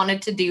because I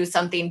wanted to do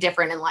something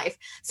different in life.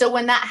 So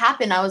when that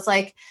happened, I was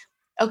like,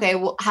 okay,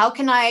 well, how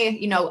can I,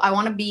 I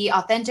want to be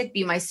authentic,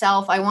 be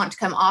myself. I want to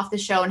come off the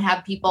show and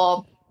have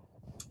people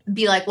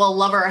be like, well,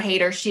 love her or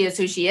hate her, she is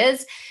who she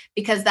is,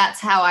 because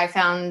that's how I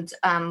found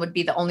would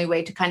be the only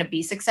way to kind of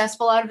be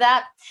successful out of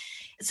that.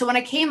 So when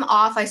I came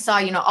off, I saw,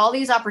 all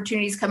these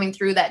opportunities coming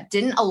through that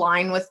didn't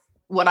align with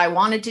what I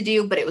wanted to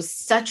do, but it was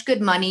such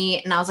good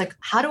money. And I was like,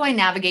 how do I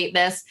navigate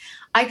this?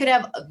 I could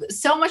have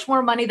so much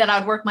more money that I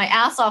would work my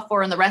ass off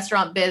for in the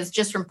restaurant biz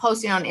just from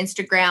posting on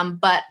Instagram,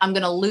 but I'm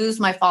going to lose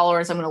my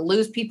followers. I'm going to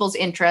lose people's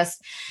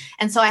interest.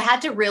 And so I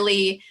had to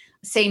really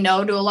say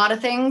no to a lot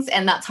of things.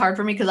 And that's hard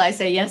for me because I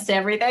say yes to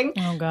everything.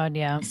 Oh God,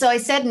 yeah. So I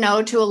said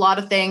no to a lot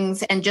of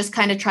things and just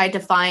kind of tried to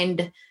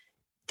find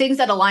things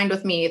that aligned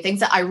with me, things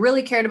that I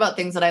really cared about,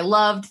 things that I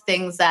loved,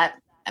 things that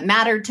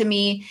mattered to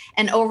me.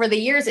 And over the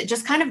years, it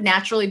just kind of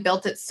naturally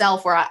built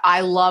itself where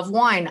I love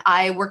wine.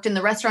 I worked in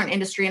the restaurant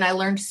industry and I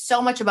learned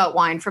so much about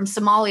wine from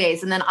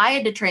sommeliers. And then I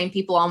had to train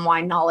people on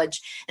wine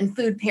knowledge and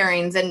food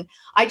pairings. And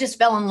I just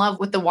fell in love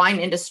with the wine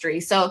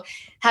industry. So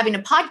having a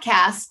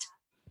podcast,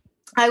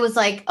 I was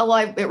like, oh,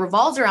 well, it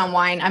revolves around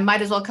wine. I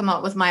might as well come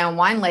out with my own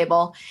wine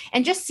label.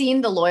 And just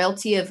seeing the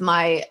loyalty of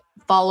my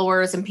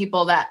followers and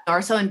people that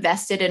are so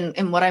invested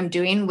in what I'm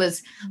doing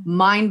was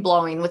mind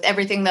blowing with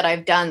everything that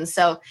I've done.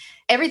 So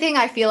everything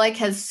I feel like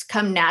has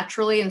come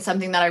naturally and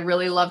something that I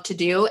really love to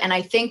do. And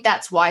I think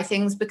that's why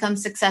things become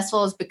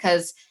successful, is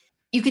because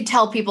you could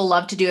tell people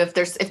love to do if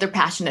they're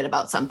passionate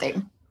about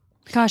something.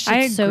 Gosh,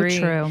 it's so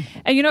true.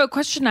 And a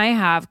question I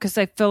have, because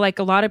I feel like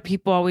a lot of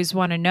people always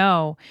want to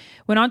know,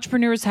 when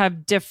entrepreneurs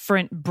have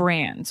different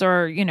brands,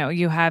 or,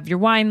 you have your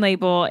wine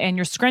label and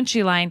your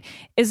scrunchie line,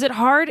 is it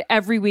hard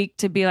every week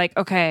to be like,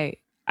 okay,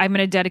 I'm going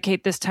to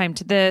dedicate this time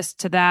to this,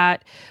 to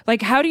that?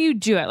 Like, how do you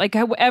do it? Like,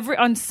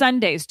 on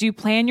Sundays, do you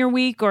plan your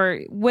week,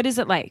 or what is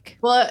it like?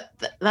 Well,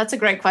 that's a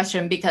great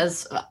question,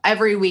 because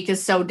every week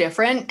is so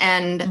different.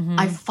 And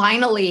I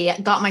finally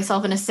got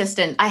myself an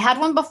assistant. I had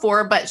one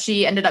before, but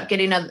she ended up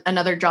getting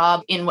another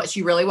job in what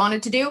she really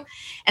wanted to do.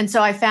 And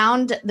so I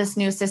found this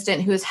new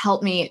assistant who has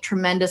helped me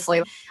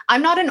tremendously.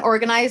 I'm not an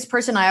organized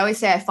person. I always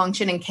say I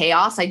function in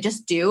chaos. I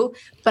just do,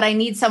 but I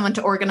need someone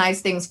to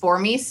organize things for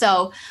me.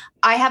 So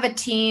I have a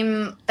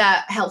team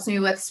that helps me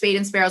with Spade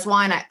and Sparrows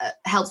Wine,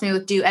 helps me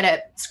with Do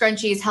Edit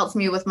Scrunchies, helps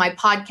me with my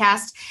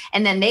podcast.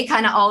 And then they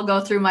kind of all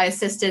go through my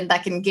assistant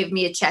that can give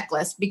me a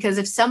checklist. Because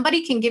if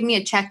somebody can give me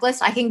a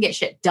checklist, I can get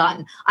shit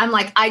done. I'm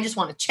like, I just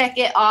want to check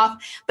it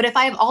off. But if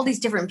I have all these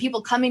different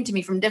people coming to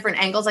me from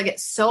different angles, I get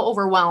so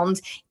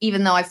overwhelmed.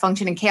 Even though I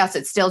function in chaos,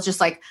 it's still just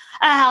like,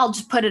 I'll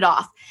just put it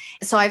off.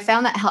 So I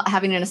found that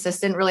having an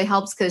assistant really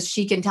helps, because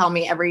she can tell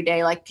me every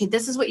day, like, okay,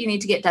 this is what you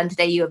need to get done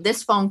today. You have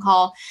this phone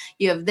call,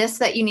 you have this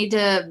that you need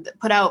to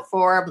put out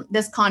for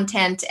this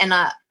content. And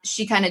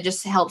she kind of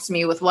just helps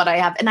me with what I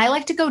have. And I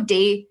like to go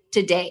day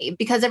to day,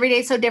 because every day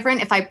is so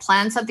different. If I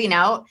plan something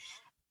out,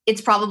 it's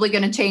probably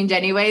going to change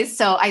anyways.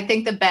 So I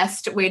think the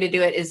best way to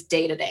do it is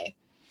day to day.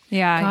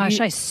 Yeah. Gosh,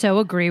 I so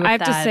agree with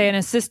that. I have to say, an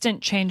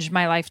assistant changed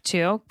my life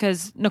too,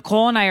 because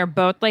Nicole and I are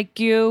both like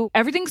you.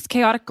 Everything's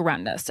chaotic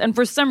around us. And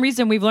for some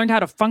reason, we've learned how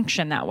to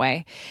function that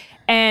way.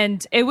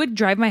 And it would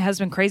drive my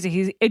husband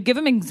crazy. It'd give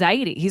him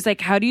anxiety. He's like,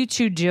 how do you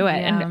two do it?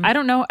 Yeah. And I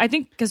don't know. I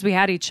think because we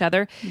had each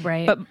other.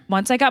 Right. But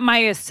once I got my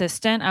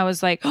assistant, I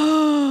was like,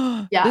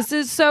 oh, this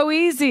is so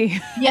easy.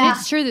 Yeah. And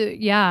it's true.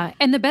 Yeah.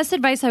 And the best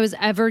advice I was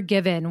ever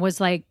given was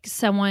like,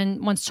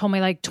 someone once told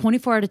me, like,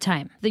 24 at a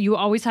time, that you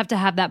always have to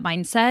have that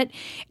mindset.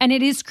 And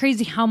it is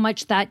crazy how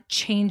much that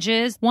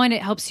changes. One,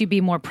 it helps you be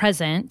more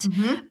present.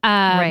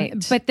 Right.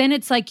 But then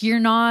it's like, you're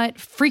not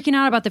freaking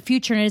out about the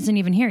future and it isn't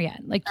even here yet.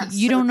 Like,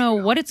 you don't know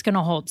what it's going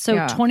to hold.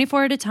 So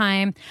 24 at a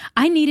time.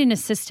 I need an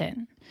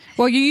assistant.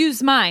 Well, you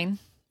use mine.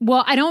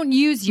 Well, I don't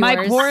use yours.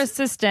 My poor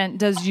assistant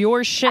does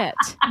your shit.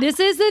 This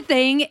is the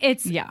thing.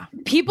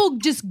 People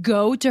just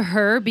go to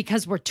her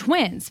because we're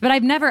twins, but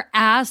I've never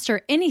asked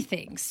her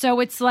anything. So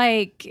it's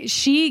like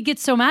she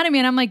gets so mad at me,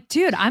 and I'm like,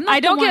 dude, I'm not. I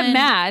don't get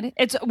mad.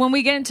 It's when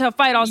we get into a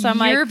fight. Also, I'm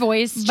like, your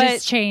voice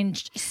just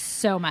changed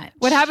so much.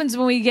 What happens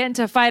when we get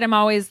into a fight? I'm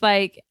always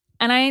like,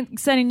 and I ain't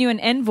sending you an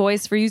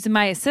invoice for using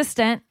my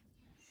assistant,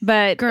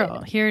 but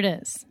girl, here it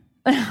is.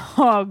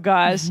 Oh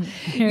gosh.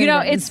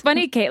 It's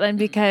funny, Kaitlyn,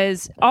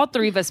 because all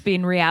three of us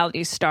being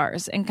reality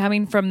stars and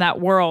coming from that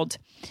world,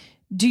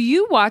 do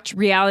you watch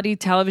reality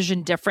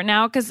television different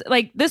now? Because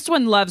like this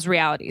one loves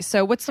reality.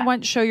 So what's the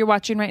one show you're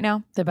watching right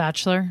now? The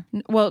Bachelor.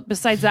 Well,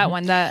 besides that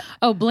one,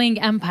 Bling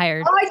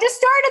Empire. Oh, I just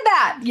started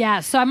that. Yeah.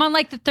 So I'm on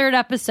like the 3rd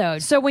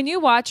episode. So when you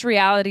watch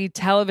reality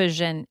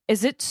television,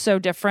 is it so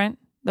different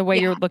the way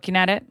you're looking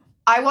at it?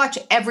 I watch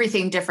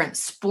everything different.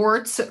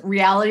 Sports,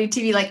 reality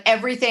TV, like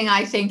everything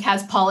I think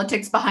has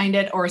politics behind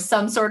it or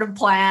some sort of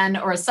plan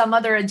or some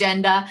other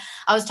agenda.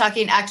 I was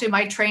talking, actually,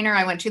 my trainer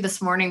I went to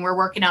this morning, we're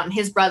working out, and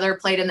his brother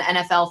played in the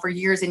NFL for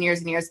years and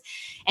years and years.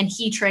 And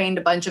he trained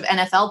a bunch of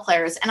NFL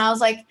players. And I was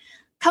like,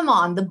 come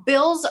on, the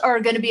Bills are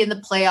going to be in the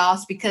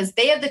playoffs because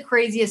they have the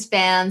craziest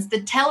fans.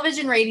 The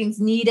television ratings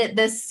need it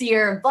this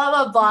year, blah,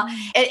 blah, blah.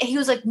 And he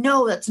was like,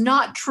 no, that's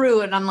not true.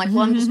 And I'm like,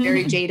 well, I'm just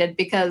very jaded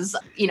because,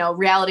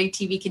 reality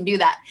TV can do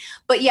that.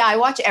 But yeah, I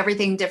watch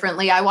everything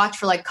differently. I watch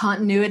for like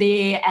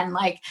continuity, and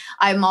like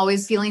I'm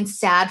always feeling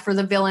sad for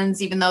the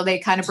villains, even though they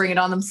kind of bring it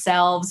on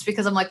themselves,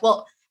 because I'm like,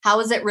 well,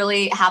 how is it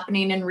really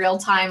happening in real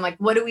time? Like,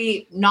 what are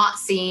we not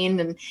seeing?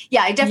 And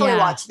yeah, I definitely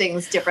watch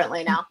things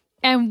differently now.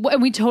 And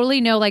we totally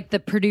know like the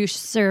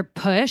producer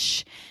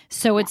push.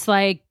 So it's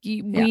like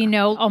we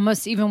know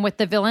almost even with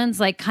the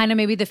villains, like kind of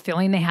maybe the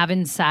feeling they have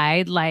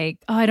inside, like,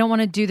 oh, I don't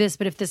want to do this,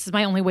 but if this is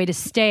my only way to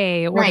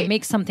stay or to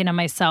make something of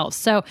myself.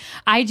 So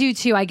I do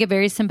too. I get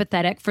very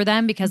sympathetic for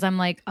them because I'm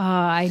like, oh,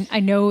 I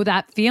know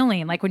that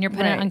feeling, like when you're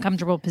put in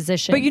uncomfortable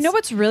positions. But you know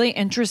what's really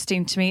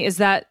interesting to me is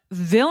that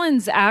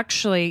villains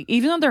actually,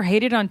 even though they're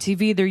hated on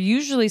TV, they're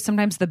usually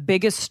sometimes the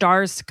biggest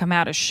stars to come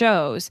out of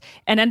shows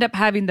and end up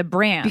having the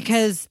brand.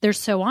 Because they're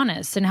so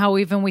honest. And how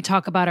even we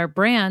talk about our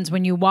brands,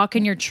 when you walk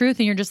in your truth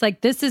and you're just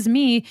like, this is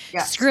me,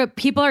 screw it.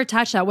 People are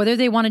attached to that. Whether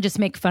they want to just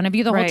make fun of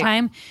you the whole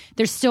time,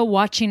 they're still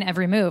watching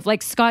every move.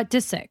 Like Scott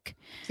Disick.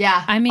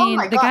 Yeah. I mean,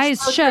 the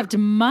guy's shoved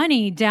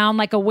money down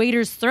like a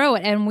waiter's throat,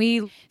 and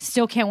we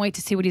still can't wait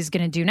to see what he's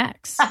going to do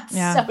next.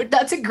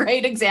 That's a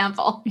great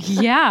example.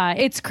 Yeah,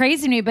 it's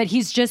crazy to me, but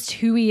he's just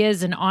who he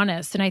is and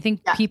honest. And I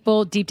think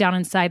people deep down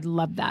inside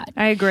love that.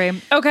 I agree.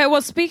 Okay,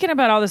 well, speaking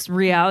about all this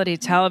reality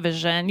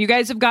television, you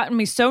guys have gotten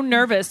me so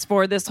nervous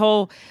for this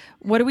whole...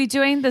 What are we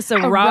doing? This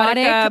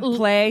erotic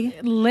play?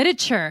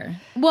 Literature.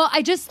 Well,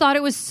 I just thought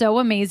it was so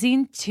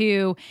amazing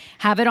to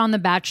have it on The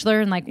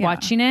Bachelor and like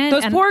watching it.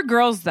 Those poor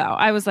girls, though.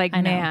 I was like,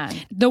 man.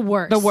 The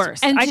worst. The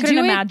worst. And I to couldn't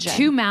do imagine. It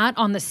to Matt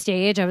on the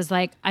stage, I was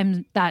like,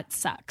 that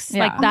sucks.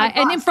 Yeah. Like that.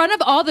 And in front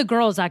of all the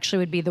girls actually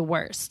would be the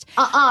worst.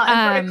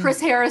 And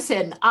Chris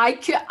Harrison.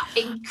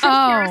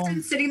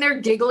 Harrison sitting there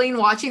giggling,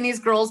 watching these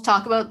girls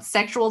talk about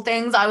sexual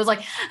things. I was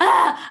like,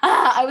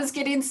 I was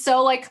getting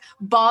so like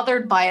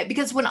bothered by it,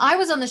 because when I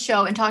was on the show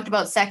and talked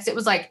about sex, it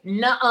was like,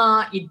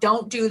 nuh-uh, you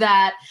don't do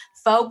that.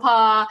 Faux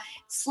pas,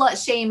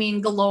 slut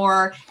shaming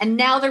galore. And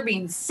now they're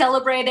being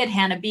celebrated.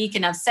 Hannah B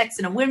can have sex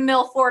in a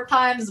windmill 4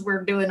 times.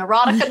 We're doing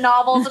erotica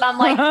novels. And I'm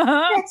like,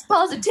 sex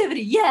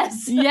positivity.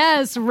 Yes.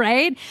 Yes.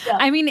 Right. Yeah.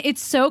 I mean,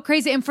 it's so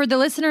crazy. And for the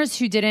listeners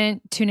who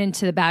didn't tune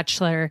into The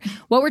Bachelor,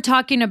 what we're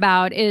talking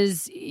about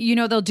is,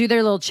 they'll do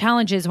their little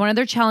challenges. One of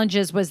their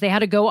challenges was they had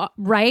to go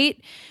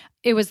write.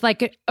 It was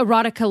like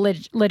erotica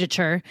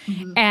literature,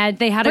 and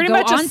they had to go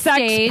on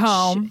stage.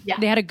 Poem.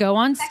 They had to go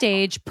on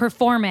stage,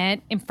 perform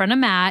it in front of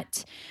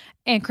Matt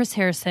and Chris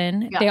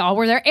Harrison. They all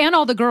were there, and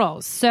all the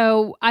girls.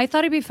 So I thought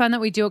it'd be fun that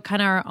we do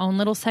kind of our own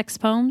little sex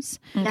poems.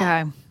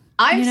 Okay.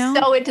 I'm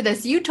so into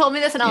this. You told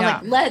me this and I was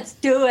like, let's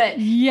do it.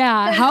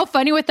 Yeah. How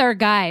funny with our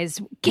guys.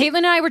 Caitlin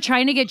and I were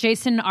trying to get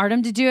Jason and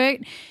Artem to do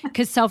it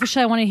because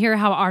selfishly I want to hear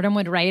how Artem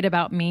would write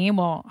about me.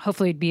 Well,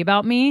 hopefully it'd be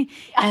about me.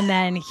 And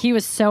then he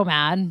was so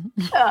mad.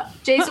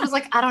 Jason was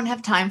like, I don't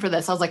have time for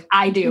this. I was like,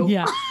 I do.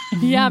 Yeah.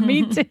 Yeah,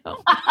 me too.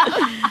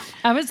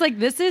 I was like,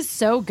 this is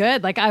so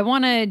good. Like, I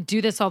want to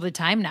do this all the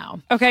time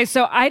now. Okay,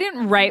 so I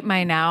didn't write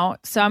mine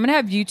out. So I'm going to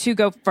have you two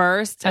go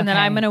first, and then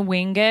I'm going to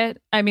wing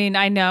it. I mean,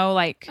 I know,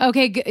 like...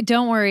 Okay,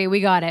 don't worry.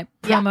 We got it.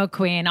 Promo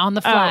queen on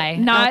the fly.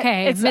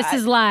 It's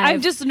Mrs. Live.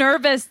 I'm just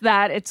nervous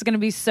that it's going to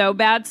be so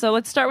bad. So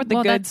let's start with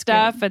the good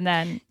stuff, and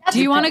then...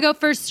 Do you want to go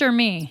first or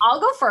me? I'll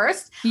go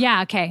first.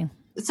 Yeah, okay.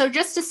 So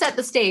just to set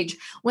the stage,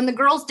 when the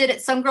girls did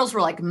it, some girls were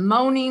like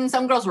moaning,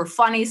 some girls were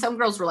funny, some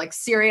girls were like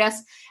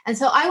serious. And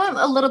so I went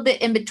a little bit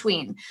in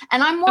between.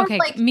 And I'm more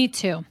like... me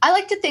too. I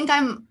like to think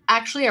I'm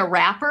actually a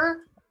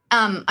rapper.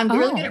 I'm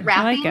really good at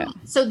rapping. I like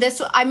it.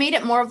 So I made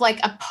it more of like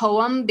a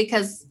poem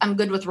because I'm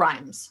good with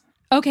rhymes.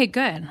 Okay,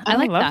 good.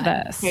 I love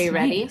this. Okay, you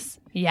ready? Nice.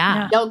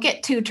 Yeah. Don't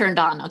get too turned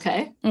on,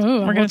 okay?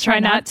 Ooh, we're going to try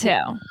not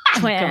to.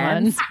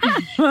 Twins.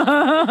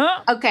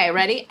 Okay,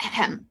 ready?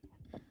 Ahem.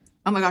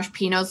 oh my gosh,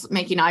 Pino's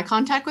making eye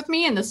contact with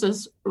me, and this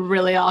is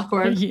really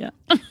awkward. Yeah.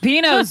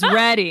 Pino's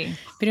ready.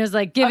 Pino's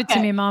like, give it to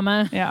me,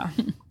 mama. Yeah.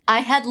 I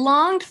had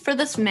longed for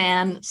this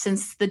man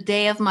since the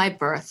day of my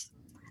birth.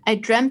 I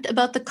dreamt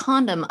about the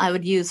condom I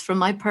would use from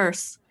my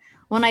purse.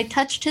 When I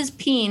touched his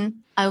peen,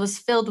 I was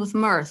filled with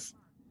mirth.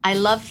 I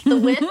loved the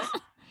width.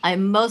 I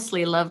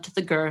mostly loved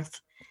the girth.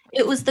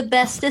 It was the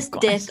bestest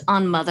dick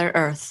on Mother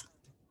Earth.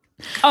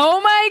 Oh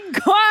my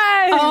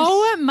gosh.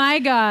 Oh my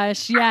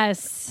gosh.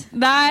 Yes.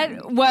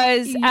 That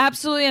was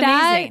absolutely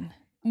amazing.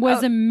 That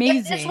was amazing.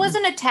 If this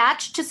wasn't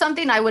attached to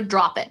something, I would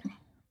drop it.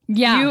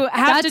 Yeah. You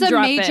have That's to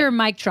drop a major it.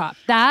 mic drop.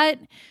 That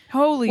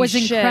Holy was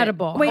shit.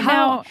 incredible. Wait,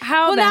 how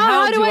well, the now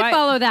hell how do I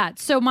follow that?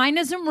 So mine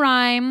doesn't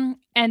rhyme,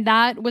 and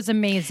that was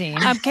amazing.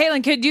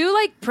 Caitlin, could you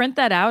like print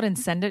that out and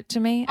send it to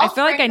me? I'll I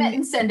feel like frame it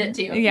and send it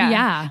to you.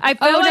 Yeah. I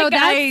feel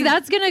like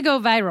that's gonna go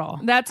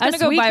viral. That's gonna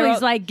Us go weeklies,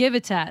 viral. like, give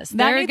it to us. that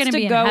They're needs gonna to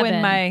be go in, in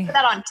heaven. my. Put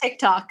that on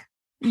TikTok.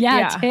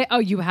 Yeah.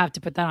 You have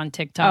to put that on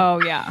TikTok.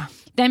 Oh yeah.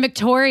 Then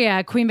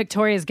Queen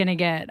Victoria is gonna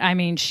get. I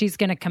mean, she's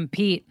gonna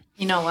compete.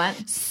 You know what?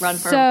 Run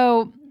for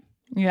So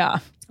Yeah.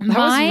 That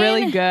was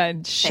really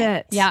good.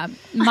 Shit. yeah,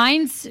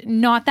 mine's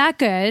not that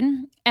good,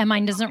 and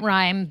mine doesn't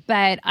rhyme.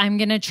 But I'm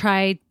gonna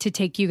try to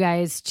take you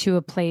guys to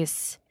a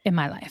place in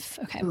my life.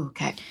 Okay.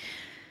 Okay.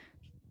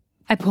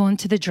 I pull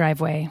into the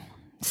driveway,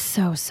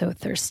 so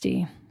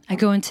thirsty. I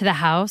go into the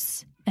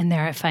house, and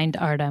there I find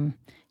Artem,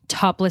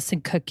 topless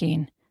and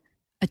cooking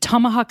a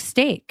tomahawk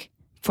steak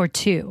for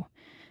two.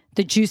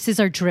 The juices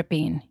are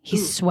dripping.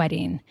 He's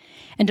sweating.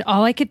 And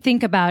all I could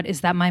think about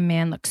is that my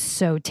man looks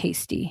so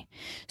tasty.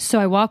 So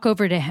I walk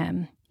over to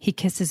him. He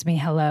kisses me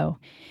hello,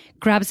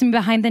 grabs me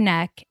behind the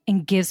neck,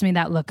 and gives me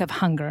that look of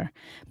hunger,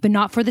 but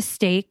not for the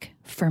steak,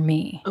 for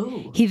me.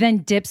 Ooh. He then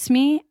dips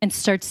me and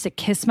starts to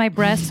kiss my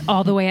breasts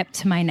all the way up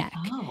to my neck,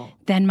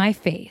 then my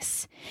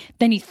face.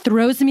 Then he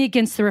throws me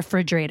against the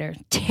refrigerator,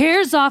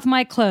 tears off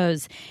my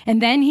clothes,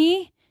 and then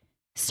he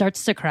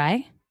starts to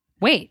cry.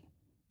 Wait,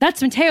 that's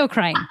Mateo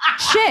crying.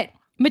 Shit,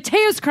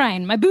 Mateo's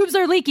crying. My boobs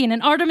are leaking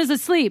and Artem is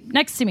asleep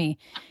next to me.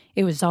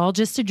 It was all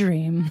just a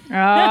dream.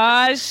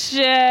 Oh,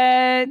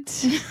 shit.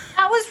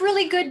 That was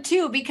really good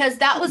too, because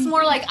that was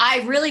more like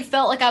I really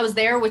felt like I was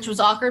there, which was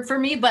awkward for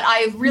me, but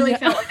I really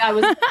felt like I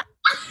was.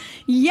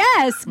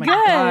 Yes, good.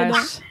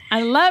 gosh.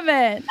 I love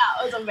it. That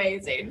was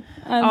amazing.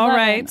 All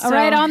right. All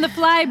right, on the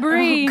fly,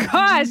 Brie. Oh,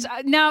 gosh.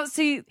 Now,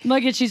 see,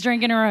 Look at, she's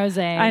drinking her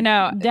rosé. I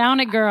know.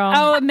 Down it, girl.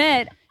 I'll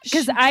admit,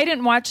 because I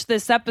didn't watch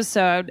this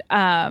episode.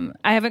 I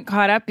haven't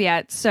caught up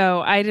yet,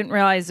 so I didn't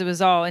realize it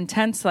was all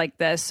intense like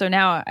this. So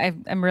now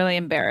I'm really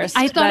embarrassed.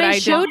 I thought that I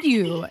didn't- showed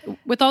you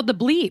with all the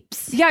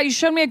bleeps. Yeah, you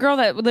showed me a girl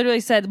that literally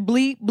said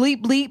bleep,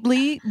 bleep, bleep,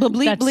 bleep,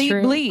 bleep, That's bleep,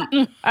 true.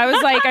 bleep. I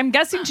was like, I'm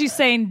guessing she's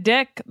saying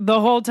dick the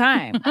whole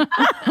time.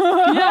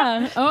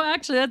 Yeah. Oh,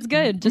 actually, that's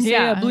good. Just say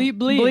a bleep,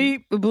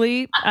 bleep.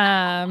 bleep,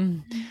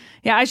 bleep.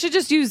 Yeah, I should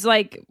just use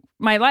like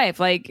my life,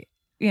 like,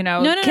 you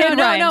know, No, kid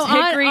no, rhymes, on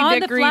hickory, the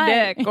dickory,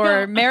 fly. dick,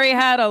 or Mary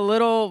had a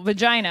little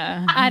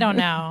vagina. I don't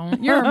know.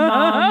 You're a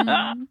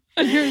mom.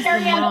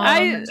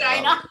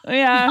 Vagina.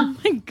 Yeah. Oh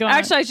my God.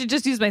 Actually, I should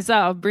just use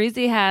myself.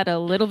 Breezy had a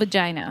little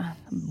vagina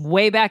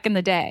way back in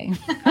the day.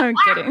 I'm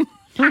kidding.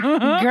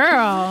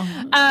 Girl.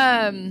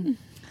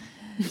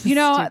 You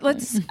know,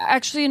 let's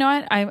actually, you know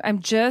what?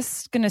 I'm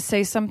just going to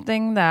say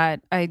something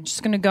that I'm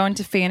just going to go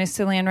into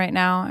fantasy land right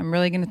now. I'm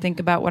really going to think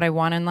about what I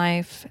want in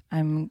life.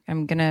 I'm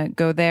going to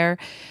go there.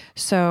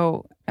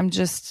 So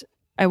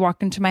I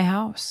walk into my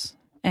house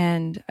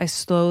and I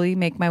slowly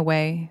make my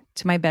way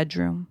to my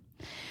bedroom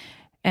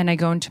and I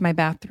go into my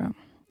bathroom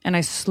and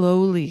I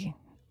slowly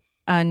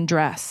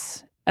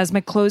undress. As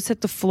my clothes hit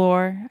the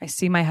floor, I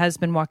see my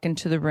husband walk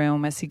into the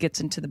room as he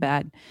gets into the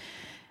bed.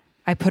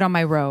 I put on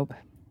my robe.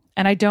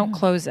 And I don't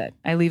close it.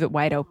 I leave it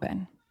wide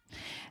open.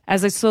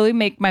 As I slowly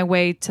make my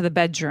way to the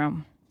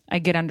bedroom, I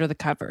get under the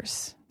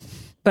covers.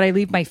 But I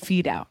leave my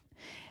feet out.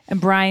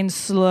 And Brian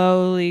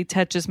slowly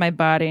touches my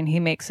body and he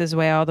makes his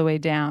way all the way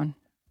down.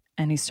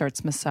 And he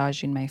starts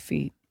massaging my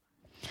feet.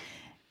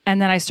 And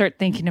then I start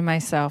thinking to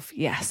myself,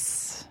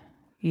 yes,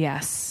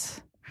 yes.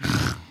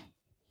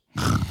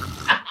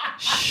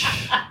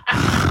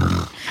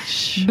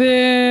 Boo.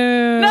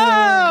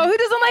 No, who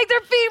doesn't like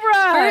their feet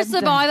rubbed? First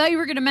of all, I thought you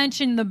were going to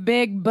mention the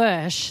big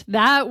bush.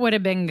 That would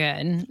have been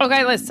good.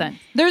 Okay, listen.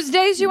 There's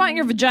days you want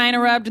your vagina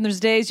rubbed and there's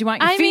days you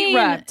want your feet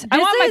rubbed. I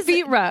want my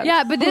feet rubbed.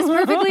 Yeah, but this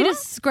perfectly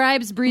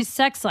describes Bree's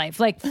sex life.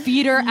 Like,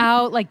 feet are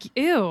out. Like,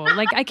 ew.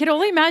 Like, I could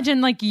only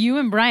imagine, like, you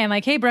and Brian.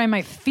 Like, hey, Brian,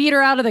 my feet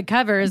are out of the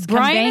covers. Come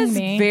Brian bang is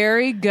me.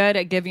 very good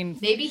at giving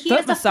Maybe he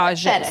foot has a foot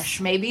massages.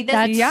 fetish. Maybe this.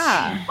 That's-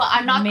 Yeah. Well,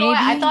 I'm not going.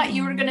 I Maybe. thought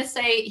you were going to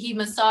say he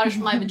massaged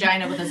my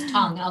vagina with his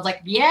tongue. And I was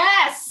like,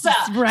 yes.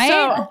 Right?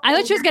 So- I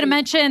thought she was going to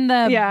mention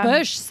the Yeah.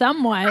 bush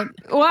somewhat.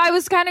 Well, I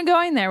was kind of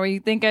going there where you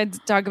think I'd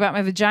talk about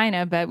my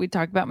vagina, but we'd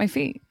talk about my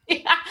feet.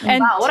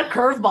 And wow, what a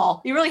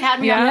curveball! You really had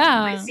me on Yeah.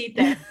 my seat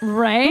there.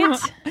 Right?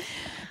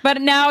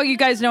 But now you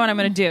guys know what I'm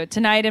going to do.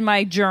 Tonight in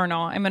my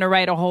journal, I'm going to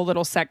write a whole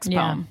little sex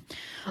poem.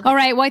 All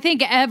right. Well, I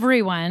think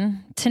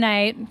everyone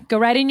tonight, go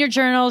write in your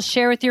journals,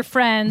 share with your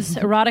friends,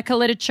 erotica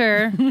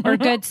literature or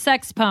good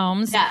sex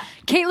poems. Yeah.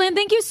 Kaitlyn,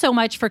 thank you so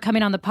much for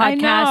coming on the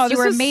podcast. I know, you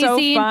were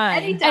amazing. So fun.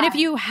 Anytime. And if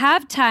you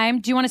have time,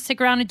 do you want to stick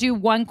around and do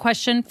one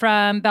question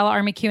from Bella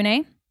Army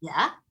Q&A?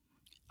 Yeah.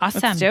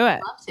 Awesome. Let's do it.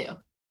 Love to.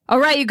 All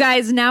right, you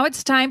guys, now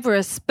it's time for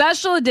a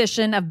special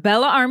edition of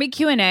Bella Army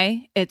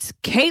Q&A. It's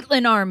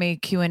Kaitlyn Army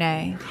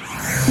Q&A.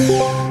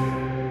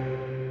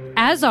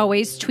 As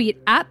always,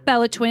 tweet at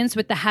Bella Twins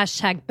with the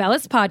hashtag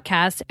Bella's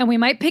Podcast, and we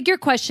might pick your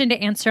question to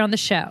answer on the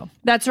show.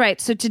 That's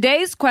right. So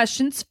today's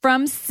question's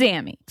from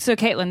Sammy. So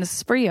Kaitlyn, this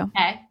is for you.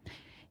 Okay.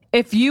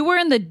 If you were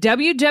in the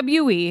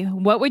WWE,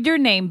 what would your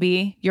name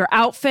be, your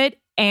outfit,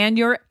 and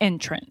your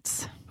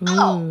entrance?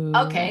 Oh,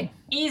 okay.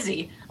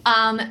 Easy.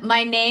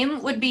 My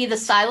name would be the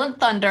Silent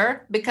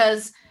Thunder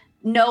because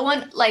no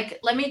one,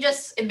 let me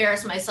just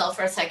embarrass myself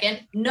for a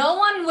second. No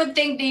one would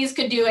think these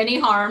could do any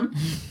harm.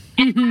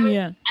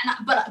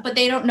 But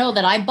they don't know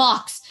that I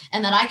box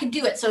and that I could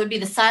do it. So it'd be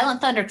the Silent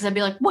Thunder because I'd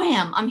be like,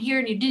 wham, I'm here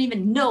and you didn't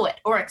even know it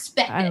or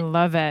expect it. I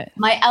love it.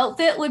 My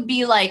outfit would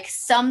be like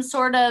some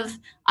sort of,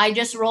 I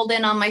just rolled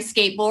in on my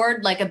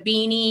skateboard, like a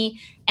beanie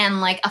and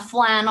like a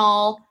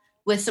flannel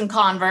with some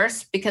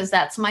Converse because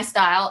that's my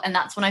style. And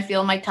that's when I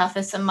feel my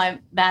toughest and my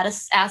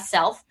baddest ass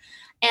self.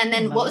 And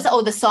then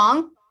the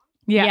song?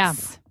 Yes. Yeah.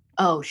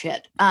 Oh,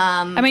 shit.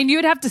 I mean, you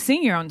would have to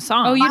sing your own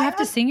song. Oh, you'd have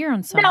to sing your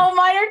own song. No,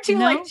 mine are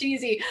too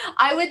cheesy.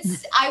 I would,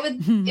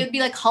 it would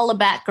be like Holla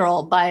Back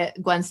Girl by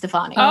Gwen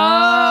Stefani.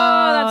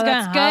 Oh,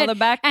 that's good. good. Holla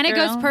Back And it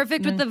Girl. goes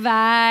perfect with the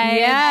vibe.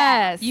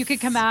 Yes. You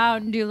could come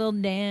out and do a little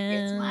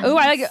dance. Oh,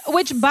 I like it.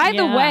 Which, by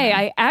the Yeah. way,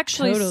 I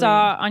actually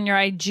saw on your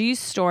IG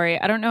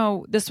story. I don't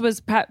know. This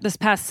was this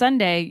past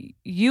Sunday.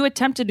 You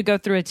attempted to go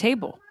through a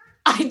table.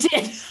 I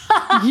did.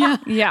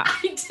 Yeah.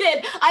 I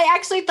did. I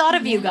actually thought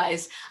of you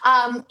guys.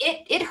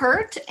 It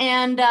hurt,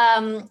 and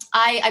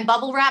I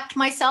bubble wrapped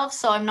myself,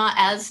 so I'm not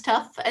as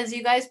tough as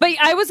you guys. But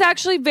I was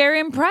actually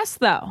very impressed,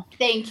 though.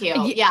 Thank you.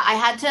 Yeah, I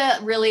had to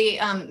really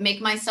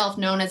make myself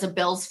known as a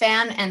Bills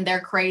fan, and they're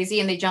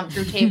crazy, and they jump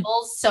through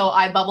tables. So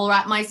I bubble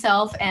wrapped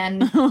myself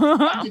and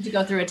wanted to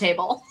go through a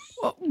table.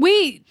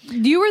 Wait,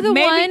 you were the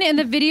one in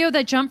the video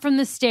that jumped from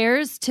the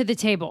stairs to the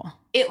table.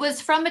 It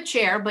was from a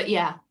chair, but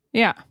yeah.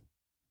 Yeah.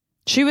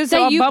 She was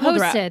that you bubble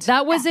posted. wrapped.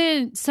 That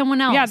wasn't someone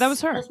else. Yeah, that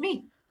was her. That was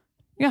me.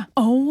 Yeah.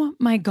 Oh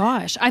my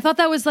gosh. I thought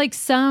that was like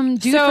some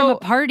dude from a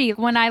party.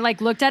 When I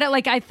looked at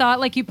it, I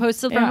thought you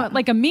posted from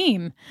a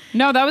meme.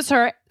 No, that was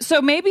her.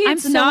 So maybe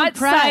it's not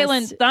impressed.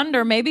 Silent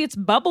Thunder. Maybe it's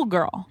Bubble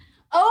Girl.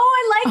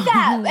 Oh, I like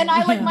that. And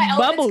I like my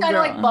outfit's kind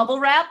of like bubble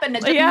wrap. And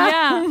it's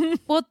yeah.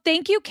 Well,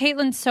 thank you,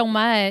 Kaitlyn, so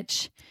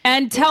much.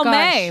 And tell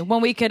May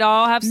when we could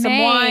all have some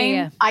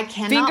wine. I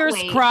cannot Fingers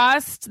wait.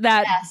 crossed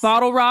that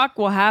Bottle Rock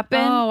will happen.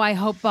 Oh, I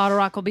hope Bottle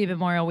Rock will be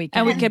Memorial Weekend.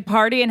 And we could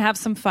party and have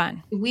some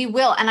fun. We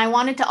will. And I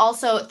wanted to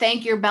also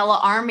thank your Bella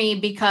Army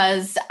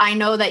because I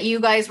know that you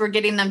guys were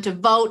getting them to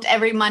vote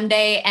every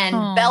Monday. And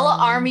Bella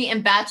Army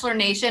and Bachelor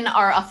Nation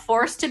are a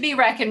force to be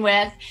reckoned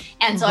with.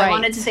 And so I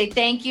wanted to say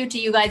thank you to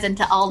you guys and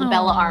to all the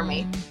Bella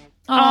Army.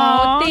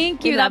 Oh,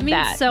 thank you. That means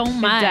that. so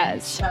much. It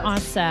does.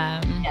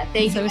 Awesome. Yeah,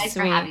 thank So you guys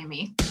sweet. for having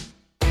me.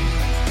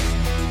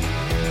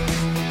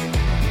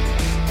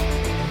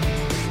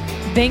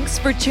 Thanks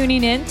for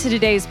tuning in to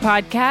today's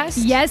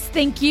podcast. Yes,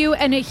 thank you.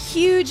 And a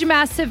huge,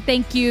 massive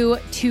thank you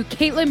to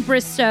Kaitlyn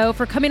Bristowe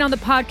for coming on the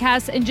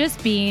podcast and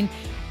just being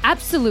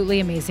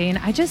absolutely amazing.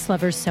 I just love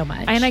her so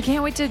much. And I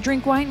can't wait to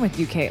drink wine with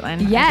you,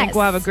 Kaitlyn. Yes. I think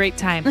we'll have a great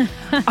time.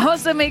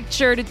 Also, make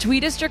sure to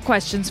tweet us your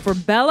questions for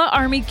Bella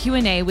Army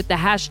Q&A with the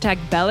hashtag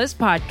Bella's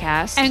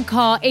Podcast. And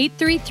call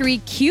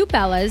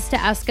 833-Q-Bellas to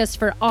ask us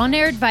for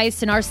on-air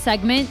advice in our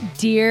segment,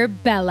 Dear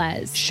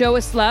Bellas. Show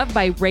us love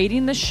by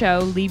rating the show,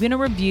 leaving a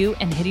review,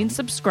 and hitting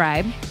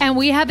subscribe. And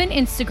we have an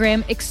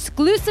Instagram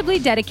exclusively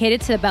dedicated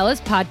to the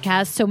Bellas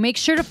Podcast, so make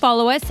sure to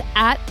follow us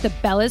at the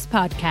Bellas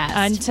Podcast.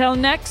 Until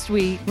next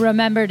week,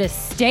 remember to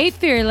stay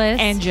fearless.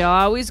 And you'll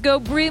always go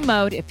brie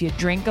mode if you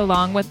drink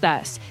along with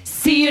us.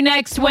 See you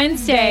next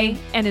Wednesday.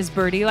 And as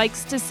Birdie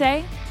likes to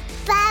say,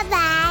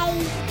 bye-bye.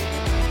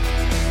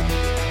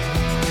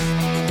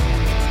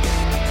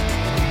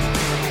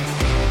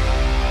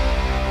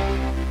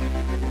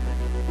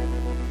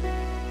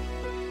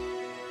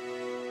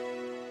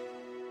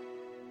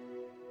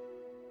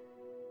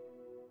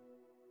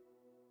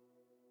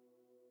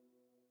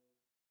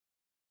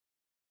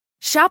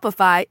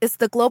 Shopify is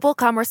the global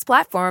commerce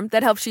platform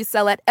that helps you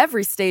sell at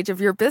every stage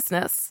of your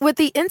business. With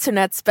the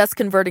internet's best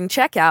converting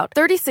checkout,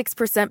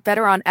 36%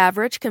 better on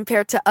average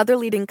compared to other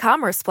leading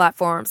commerce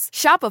platforms,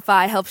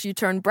 Shopify helps you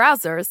turn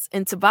browsers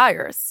into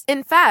buyers.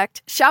 In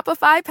fact,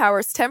 Shopify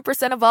powers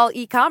 10% of all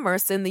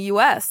e-commerce in the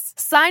U.S.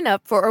 Sign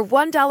up for a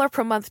 $1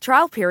 per month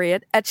trial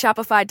period at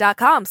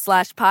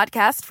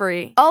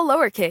shopify.com/podcastfree. All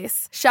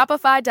lowercase,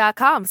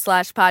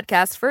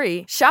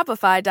 shopify.com/podcastfree,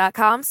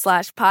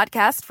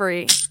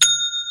 shopify.com/podcastfree.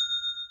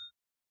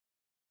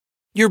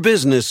 Your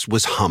business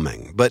was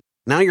humming, but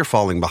now you're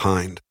falling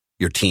behind.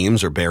 Your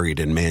teams are buried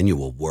in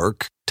manual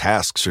work,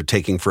 tasks are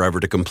taking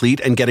forever to complete,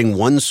 and getting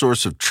one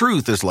source of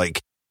truth is like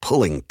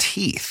pulling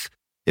teeth.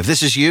 If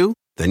this is you,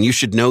 then you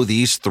should know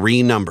these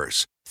three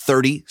numbers.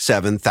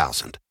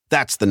 37,000.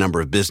 That's the number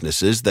of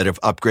businesses that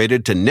have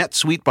upgraded to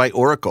NetSuite by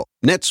Oracle.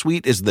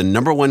 NetSuite is the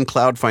 #1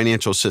 cloud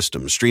financial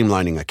system,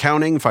 streamlining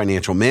accounting,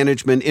 financial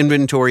management,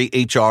 inventory,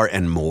 HR,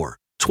 and more.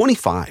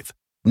 25.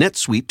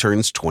 NetSuite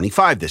turns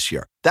 25 this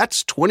year.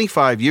 That's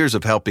 25 years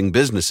of helping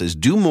businesses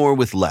do more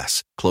with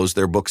less, close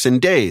their books in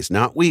days,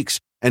 not weeks,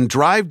 and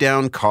drive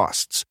down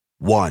costs.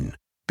 1.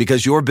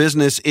 Because your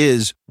business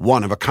is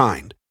one of a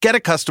kind. Get a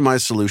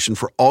customized solution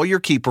for all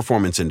your key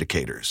performance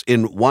indicators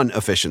in one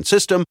efficient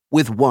system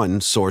with one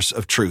source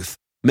of truth.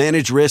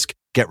 Manage risk,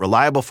 get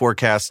reliable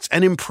forecasts,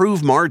 and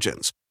improve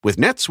margins. With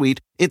NetSuite,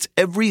 it's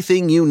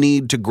everything you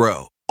need to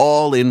grow,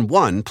 all in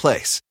one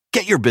place.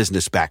 Get your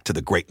business back to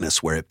the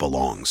greatness where it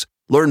belongs.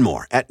 Learn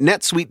more at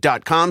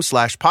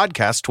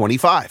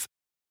netsuite.com/podcast25.